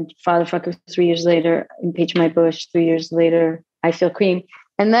yeah. And then Fatherfucker 3 years later, Impeach My Bush 3 years later, I Feel Cream.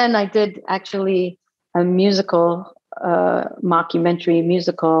 And then I did actually a musical, mockumentary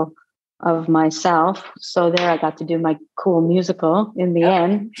musical of myself. So there I got to do my cool musical in the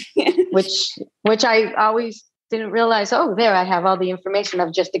end, which I always didn't realize. Oh, there I have all the information.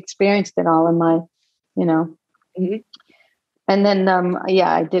 I've just experienced it all in my, Mm-hmm. And then,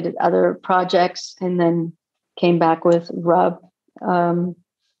 I did other projects and then came back with Rub, and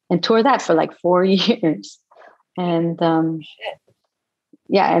toured that for like 4 years. And,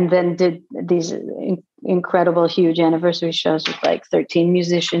 and then did these incredible, huge anniversary shows with like 13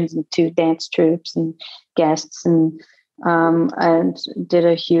 musicians and 2 dance troupes and guests, and did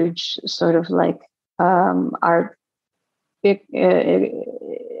a huge sort of like art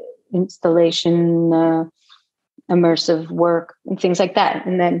installation, immersive work and things like that.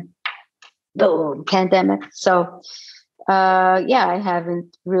 And then the pandemic. So, I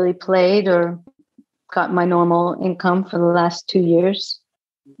haven't really played or got my normal income for the last 2 years.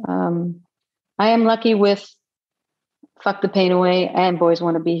 I am lucky with Fuck the Pain Away and Boys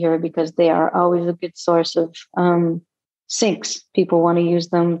Want to Be Here because they are always a good source of syncs. People want to use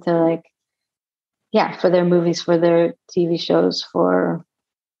them to for their movies, for their TV shows,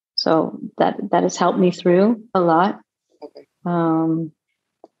 so that has helped me through a lot. Okay.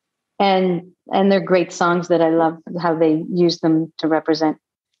 And they're great songs that I love how they use them to represent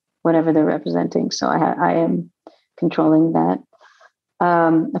whatever they're representing. So I am controlling that,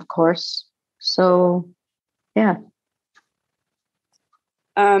 of course. So, yeah.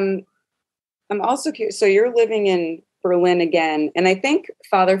 I'm also curious. So you're living in Berlin again, and I think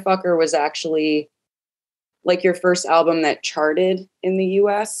Fatherfucker was actually like your first album that charted in the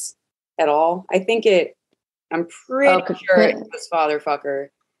US at all. I'm pretty sure it was Fatherfucker.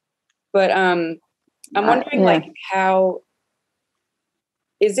 But I'm wondering like how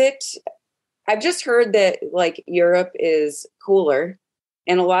is it? I've just heard that like Europe is cooler.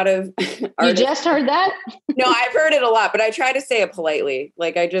 And a lot of artists, you just heard that? No, I've heard it a lot, but I try to say it politely.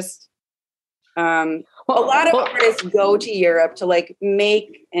 Like I just, a lot of artists go to Europe to like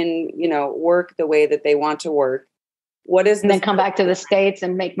make and work the way that they want to work. And then come back to the States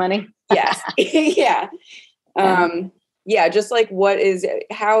and make money? Yes, yeah, just like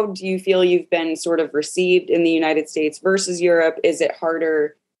how do you feel you've been sort of received in the United States versus Europe? Is it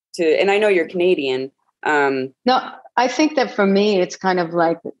harder to? And I know you're Canadian. No, I think that for me, it's kind of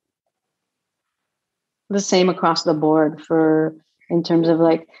like the same across the board in terms of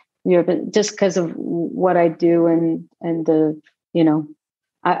like Europe, just because of what I do and the,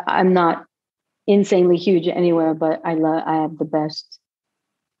 I'm not insanely huge anywhere, but I have the best,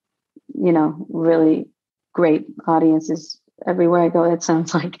 really great audiences everywhere I go. It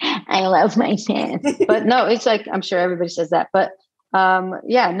sounds like I love my fans, but no, it's like, I'm sure everybody says that, but I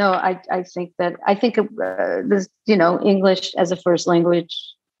think this, English as a first language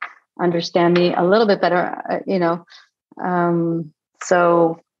understand me a little bit better,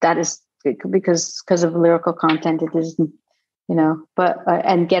 so that is because of lyrical content, it is, but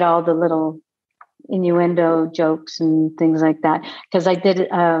and get all the little innuendo jokes and things like that. Because I did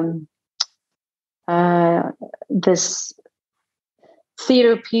this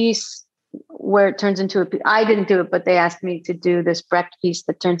theater piece where it turns into I didn't do it, but they asked me to do this Brecht piece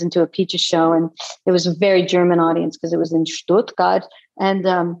that turns into a Peaches show. And it was a very German audience because it was in Stuttgart. And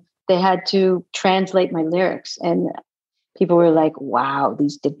they had to translate my lyrics. And people were like, wow,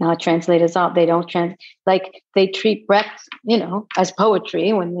 these did not translate us out. They don't they treat Brecht, as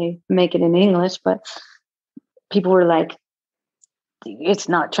poetry when they make it in English. But people were like, it's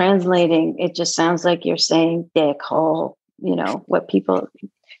not translating. It just sounds like you're saying dick hole, what people...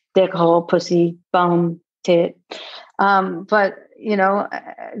 dick hole, pussy, bum, tit. But,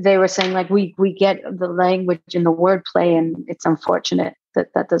 they were saying like, we get the language and the wordplay, and it's unfortunate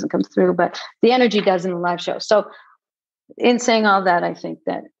that doesn't come through, but the energy does in a live show. So in saying all that, I think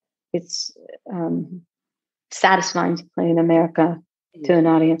that it's satisfying to play in America to an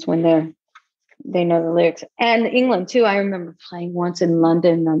audience when they're, They know the lyrics. And England too. I remember playing once in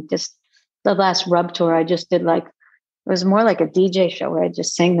London on just the last Rub tour. I just did like, it was more like a DJ show where I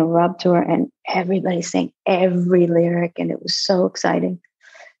just sang the Rub tour and everybody sang every lyric and it was so exciting.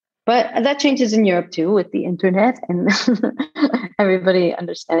 But that changes in Europe too with the internet and everybody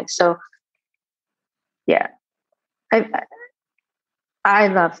understanding. So yeah, I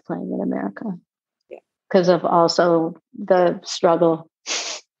love playing in America because of also the struggle.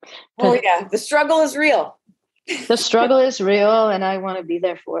 Oh yeah, the struggle is real. The struggle is real and I want to be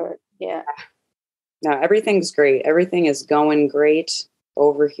there for it. Yeah. No, everything's great. Everything is going great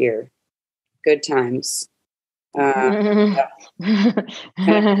over here. Good times. Yeah.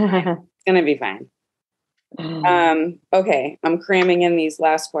 It's gonna be fine. Okay, I'm cramming in these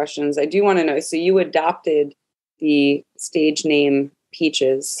last questions. I do want to know. So you adopted the stage name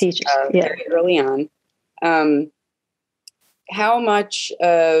Peaches, very early on. How much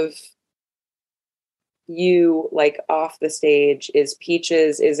of you, like, off the stage is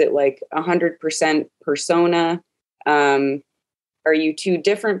Peaches? Is it like 100% persona? Are you two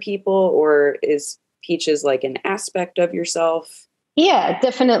different people, or is Peaches like an aspect of yourself? Yeah,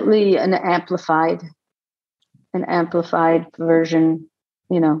 definitely an amplified version,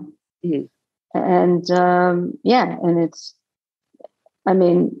 you know. Mm-hmm. And and it's, I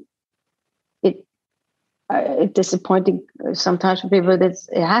mean, it's disappointing sometimes for people that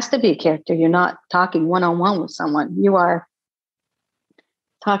it has to be a character. You're not talking one-on-one with someone. You are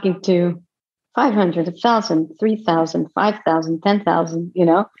talking to 500, 1,000, 3,000, 5,000, 10,000, you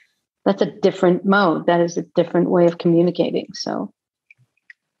know. That's a different mode. That is a different way of communicating. So.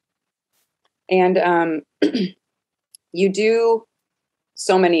 And you do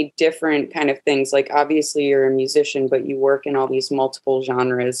so many different kind of things. Like, obviously you're a musician, but you work in all these multiple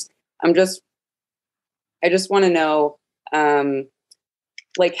genres. I just want to know,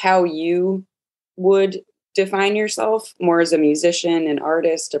 like, how you would define yourself more as a musician, an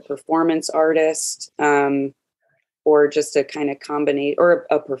artist, a performance artist, or just a kind of combination, or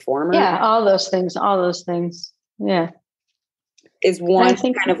a performer. Yeah, all those things. Yeah. Is one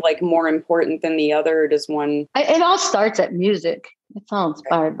kind of like more important than the other? Or does one? It all starts at music. It's all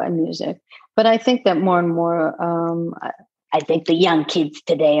inspired by music. But I think that more and more, I think the young kids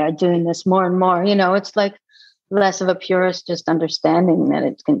today are doing this more and more. You know, it's like less of a purist, just understanding that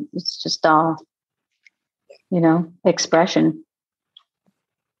it's just all, you know, expression.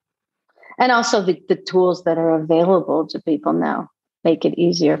 And also the tools that are available to people now make it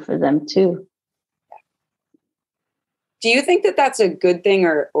easier for them too. Do you think that that's a good thing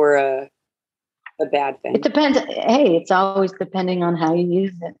or a bad thing? It depends. Hey, it's always depending on how you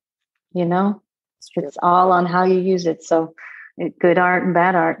use it. You know, it's all on how you use it. So good art and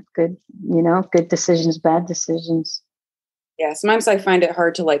bad art, good, you know, good decisions, bad decisions. Yeah. Sometimes I find it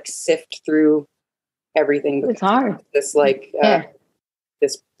hard to like sift through everything. It's hard. This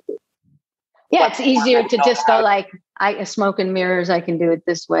this. Yeah, it's easier to just go like, I smoke and mirrors. I can do it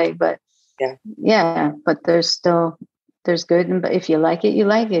this way, but but there's good. And if you like it, you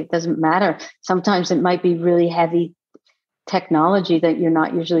like it. It doesn't matter. Sometimes it might be really heavy technology that you're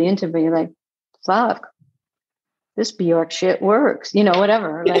not usually into, but you're like, fuck, this Bjork shit works, you know,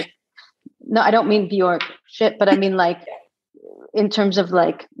 whatever. Like, no, I don't mean Bjork shit, but I mean like in terms of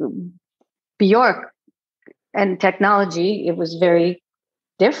like Bjork and technology, it was very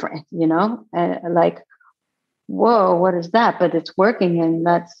different, you know, and like, whoa, what is that? But it's working. And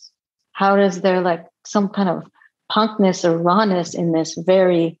that's, how is there like some kind of punkness or rawness in this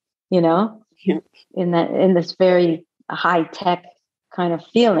very, you know, in this very high tech kind of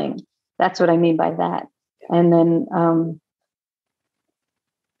feeling? That's what I mean by that. And then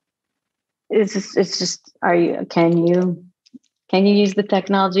it's just can you use the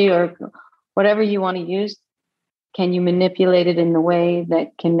technology or whatever you want to use? Can you manipulate it in the way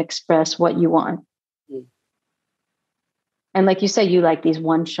that can express what you want? And like you say, you like these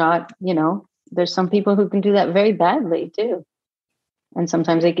one shot, you know, there's some people who can do that very badly too. And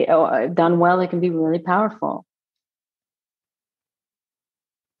sometimes they get done well, it can be really powerful.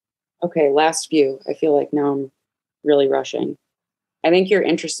 Okay, last few. I feel like now I'm really rushing. I think you're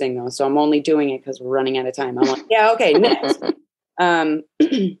interesting though, so I'm only doing it because we're running out of time. I'm like, yeah, okay, next.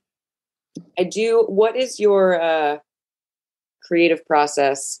 What is your creative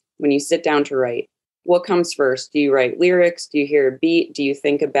process when you sit down to write? What comes first? Do you write lyrics? Do you hear a beat? Do you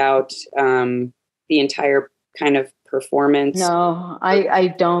think about the entire kind of performance? No,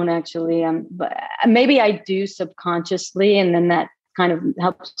 I don't actually. But maybe I do subconsciously, and then that kind of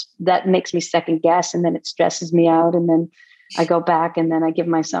helps. That makes me second guess, and then it stresses me out, and then I go back, and then I give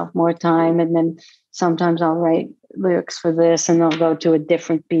myself more time, and then sometimes I'll write lyrics for this, and I'll go to a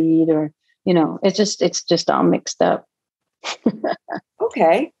different beat, or it's just all mixed up.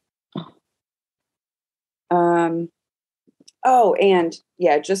 Okay. Oh, and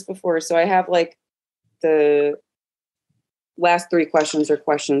yeah, just before, so I have like the last 3 questions are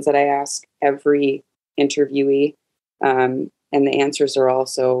questions that I ask every interviewee. And the answers are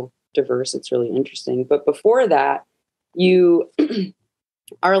also diverse. It's really interesting. But before that, you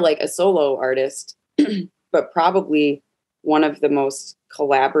are like a solo artist, but probably one of the most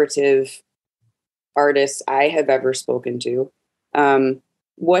collaborative artists I have ever spoken to.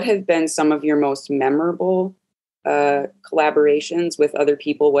 What have been some of your most memorable collaborations with other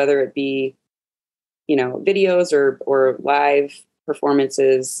people, whether it be, videos or live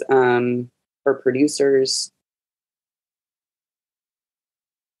performances, or producers?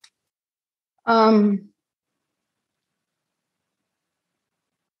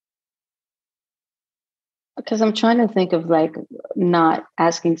 Because I'm trying to think of like not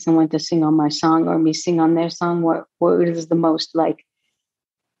asking someone to sing on my song or me sing on their song. What is the most like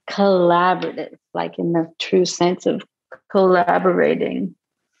collaborative, like in the true sense of collaborating?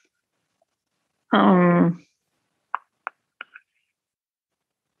 I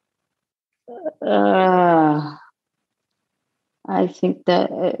think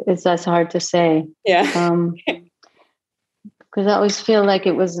that's hard to say. Yeah. Because I always feel like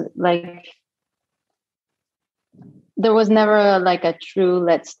it was like there was never like a true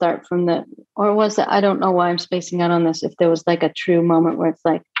let's start from or was it, I don't know why I'm spacing out on this, if there was like a true moment where it's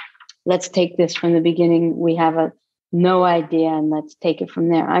like, let's take this from the beginning, we have no idea, and let's take it from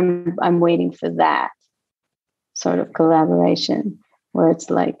there. I'm waiting for that sort of collaboration where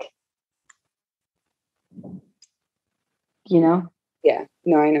it's like, Yeah.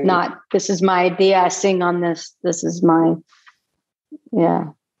 No, I know. Not, this is my idea, I sing on this. This is my, yeah.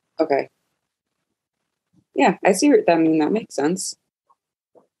 Okay. Yeah, I see what that means. That makes sense.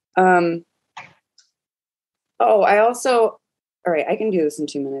 I also, all right, I can do this in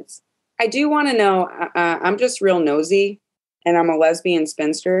 2 minutes. I do want to know, I'm just real nosy, and I'm a lesbian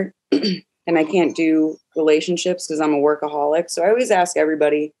spinster, and I can't do relationships because I'm a workaholic. So I always ask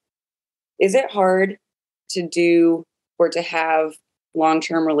everybody, is it hard to do or to have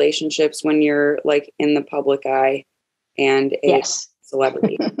long-term relationships when you're like in the public eye and a Yes.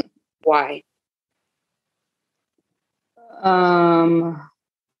 celebrity? Why?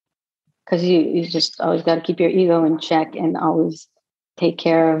 Because you just always got to keep your ego in check and always take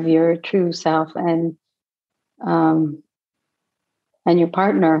care of your true self and your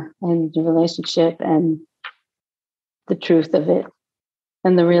partner and your relationship and the truth of it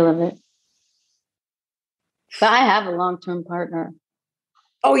and the real of it. But I have a long-term partner.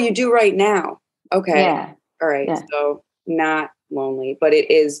 Oh, you do right now. Okay. Yeah. All right. Yeah. So not lonely, but it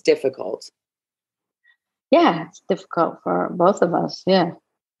is difficult. Yeah, it's difficult for both of us. Yeah.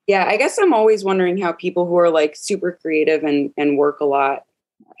 Yeah, I guess I'm always wondering how people who are like super creative and work a lot,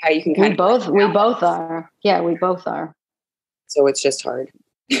 how you can kind of we both are. Yeah, we both are. So it's just hard.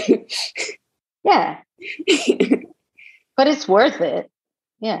 Yeah. But it's worth it.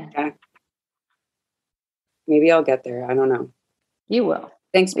 Yeah. Maybe I'll get there. I don't know. You will.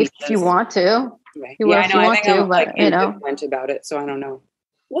 Thanks. If you want to. Okay. You will if you want to, I'm but ambivalent about it, so I don't know.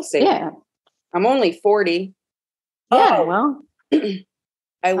 We'll see. Yeah. I'm only 40. Yeah, well.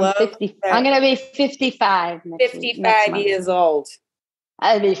 I love 50. I'm going to be 55 next month. Years old.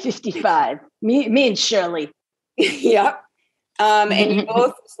 I'll be 55. Me and Shirley. Yep. And you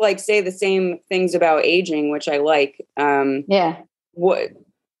both like say the same things about aging, which I like. Yeah. What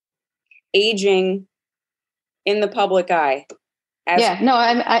aging in the public eye? Yeah. No,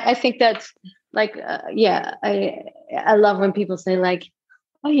 I think that's like, I love when people say like,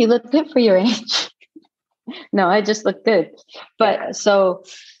 oh, you look good for your age. No, I just look good. But so,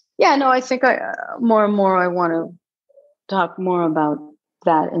 yeah, no, I think more and more I want to talk more about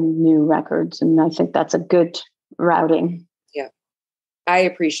that in new records. And I think that's a good routing. Yeah. I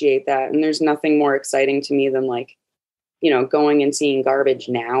appreciate that. And there's nothing more exciting to me than like, going and seeing Garbage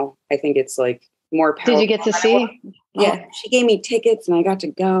now. I think it's like more powerful. Did you get to see? Yeah. She gave me tickets and I got to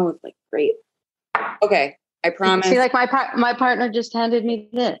go. It's like, great. Okay. I promise. See, like my partner just handed me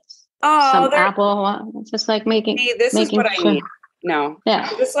this. Oh, some Apple. It's just like making. See, this is what I need. No. Yeah.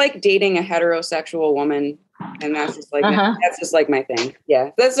 It's just like dating a heterosexual woman. And that's just like, that's just like my thing. Yeah.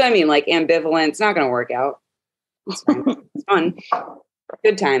 That's what I mean. Like ambivalent. It's not going to work out. It's fine. It's fun.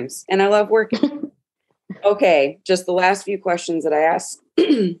 Good times. And I love working. Okay. Just the last few questions that I ask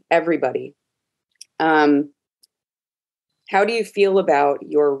everybody. How do you feel about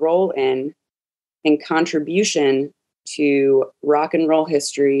your role in and contribution to rock and roll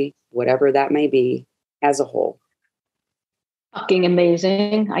history, whatever that may be, as a whole? fucking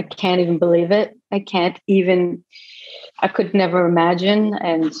amazing. I can't even believe it. I could never imagine.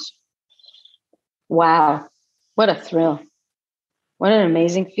 And wow, what a thrill. What an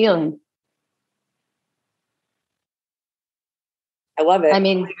amazing feeling. I love it. I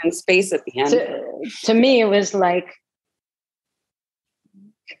mean, in space at the end. To me, it was like,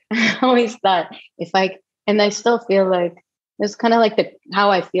 I always thought and I still feel like it's kind of like how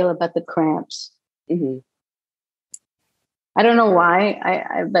I feel about the Cramps. Mm-hmm. I don't know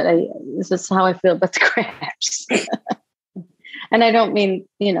why, but this is how I feel about the Cramps. And I don't mean,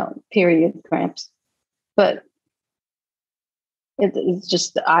 period cramps, but it's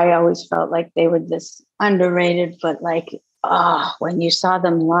just, I always felt like they were this underrated, but like, when you saw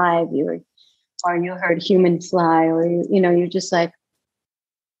them live, or you heard Human Fly, or, you're just like,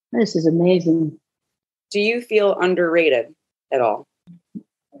 this is amazing. Do you feel underrated at all?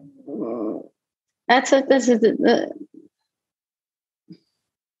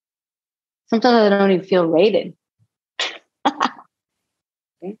 Sometimes I don't even feel rated.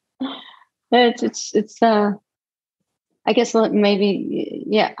 Okay. It's I guess maybe,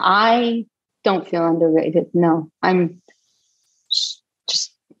 yeah, I don't feel underrated. No, I'm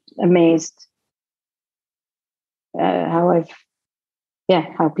just amazed how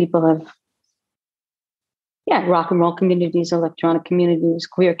people have, rock and roll communities, electronic communities,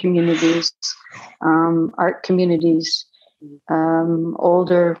 queer communities, art communities,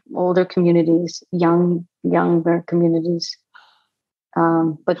 older communities, younger communities.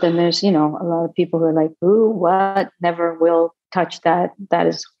 But then there's, a lot of people who are like, ooh, what? Never will touch that. That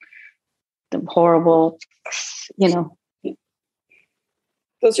is horrible,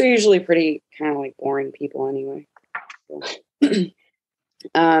 Those are usually pretty kind of like boring people anyway.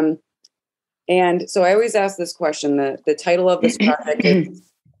 And so I always ask this question. The title of this project is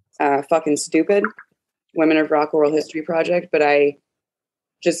fucking stupid, Women of Rock Oral History Project, but I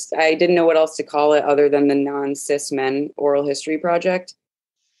didn't know what else to call it other than the non-cis men oral history project.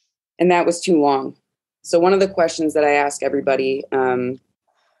 And that was too long. So one of the questions that I ask everybody,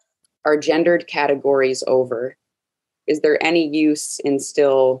 are gendered categories over? Is there any use in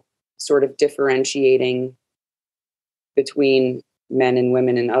still sort of differentiating between men and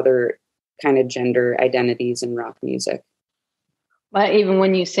women and other kind of gender identities in rock music? Well, even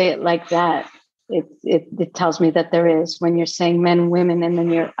when you say it like that, it tells me that there is. When you're saying men, women, and then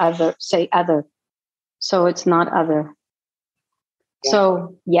you're say other. So it's not other. Yeah.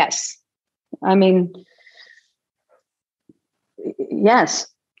 So yes. I mean, yes.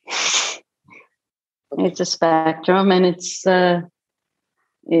 Okay. It's a spectrum, and it's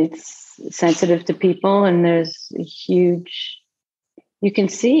sensitive to people, and there's a huge, you can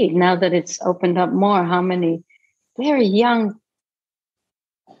see now that it's opened up more how many very young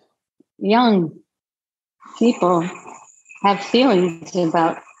people have feelings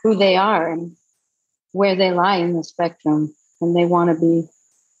about who they are and where they lie in the spectrum, and they want to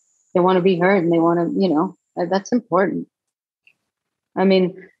be heard, and they want to, that's important. I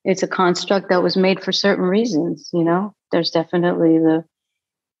mean, it's a construct that was made for certain reasons, there's definitely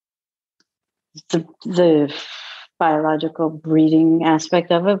the biological breeding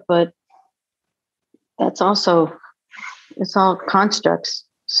aspect of it, but that's also, it's all constructs.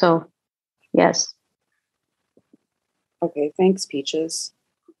 So yes. Okay, thanks, Peaches.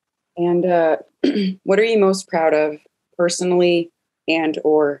 And what are you most proud of personally and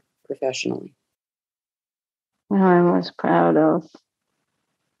or professionally? What I'm most proud of?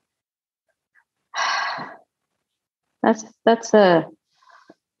 That's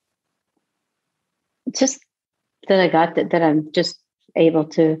just that I got that I'm just able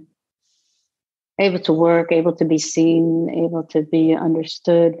to work, able to be seen, able to be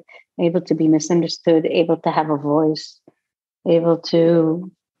understood, able to be misunderstood, able to have a voice, able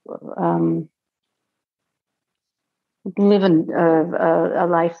to live a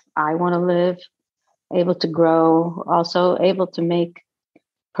life I want to live, able to grow, also able to make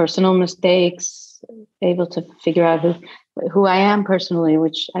personal mistakes, able to figure out who I am personally,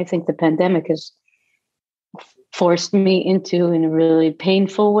 which I think the pandemic has forced me into in a really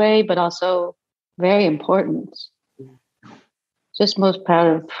painful way, but also very important. Just most proud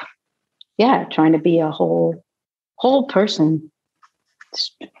of, trying to be a whole person.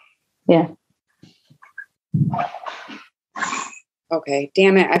 Yeah. Okay,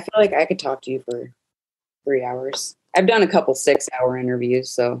 damn it. I feel like I could talk to you for 3 hours. I've done a couple 6-hour interviews,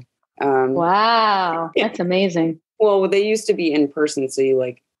 so. Wow, that's amazing. Well, they used to be in person, so you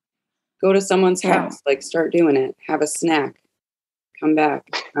like go to someone's house, like start doing it, have a snack, come back.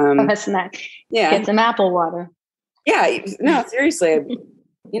 Have a snack. Yeah. Get some apple water. Yeah, no, seriously,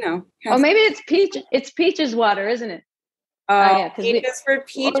 Oh, maybe it's Peach's water, isn't it? Yeah, peaches for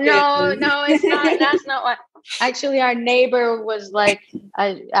peaches. Oh, no, it's not. That's not what. Actually, our neighbor was like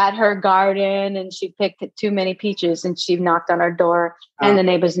at her garden, and she picked too many peaches, and she knocked on our door. And the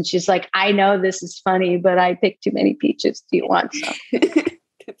neighbors, and she's like, "I know this is funny, but I picked too many peaches. Do you want some?"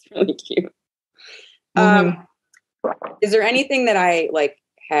 That's really cute. Is there anything that I like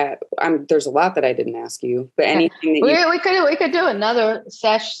have? There's a lot that I didn't ask you, but anything that we could do another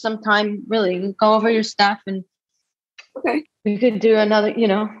sesh sometime. Really, go over your stuff, and we could do another.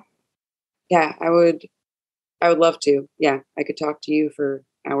 Yeah, I would love to. Yeah, I could talk to you for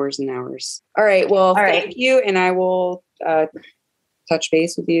hours and hours. All right. Well, thank you, and I will touch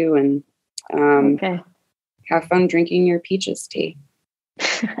base with you and have fun drinking your peaches tea.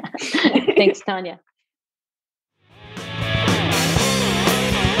 Thanks, Tanya.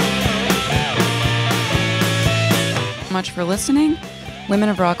 Much for listening. Women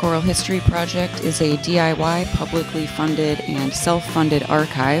of Rock Oral History Project is a DIY, publicly funded and self-funded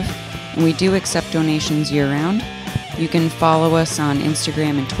archive, and we do accept donations year-round. You can follow us on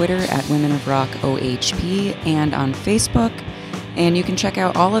Instagram and Twitter at Women of Rock OHP and on Facebook, and you can check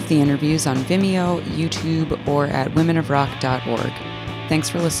out all of the interviews on Vimeo, YouTube, or at womenofrock.org. Thanks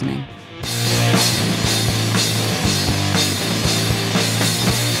for listening.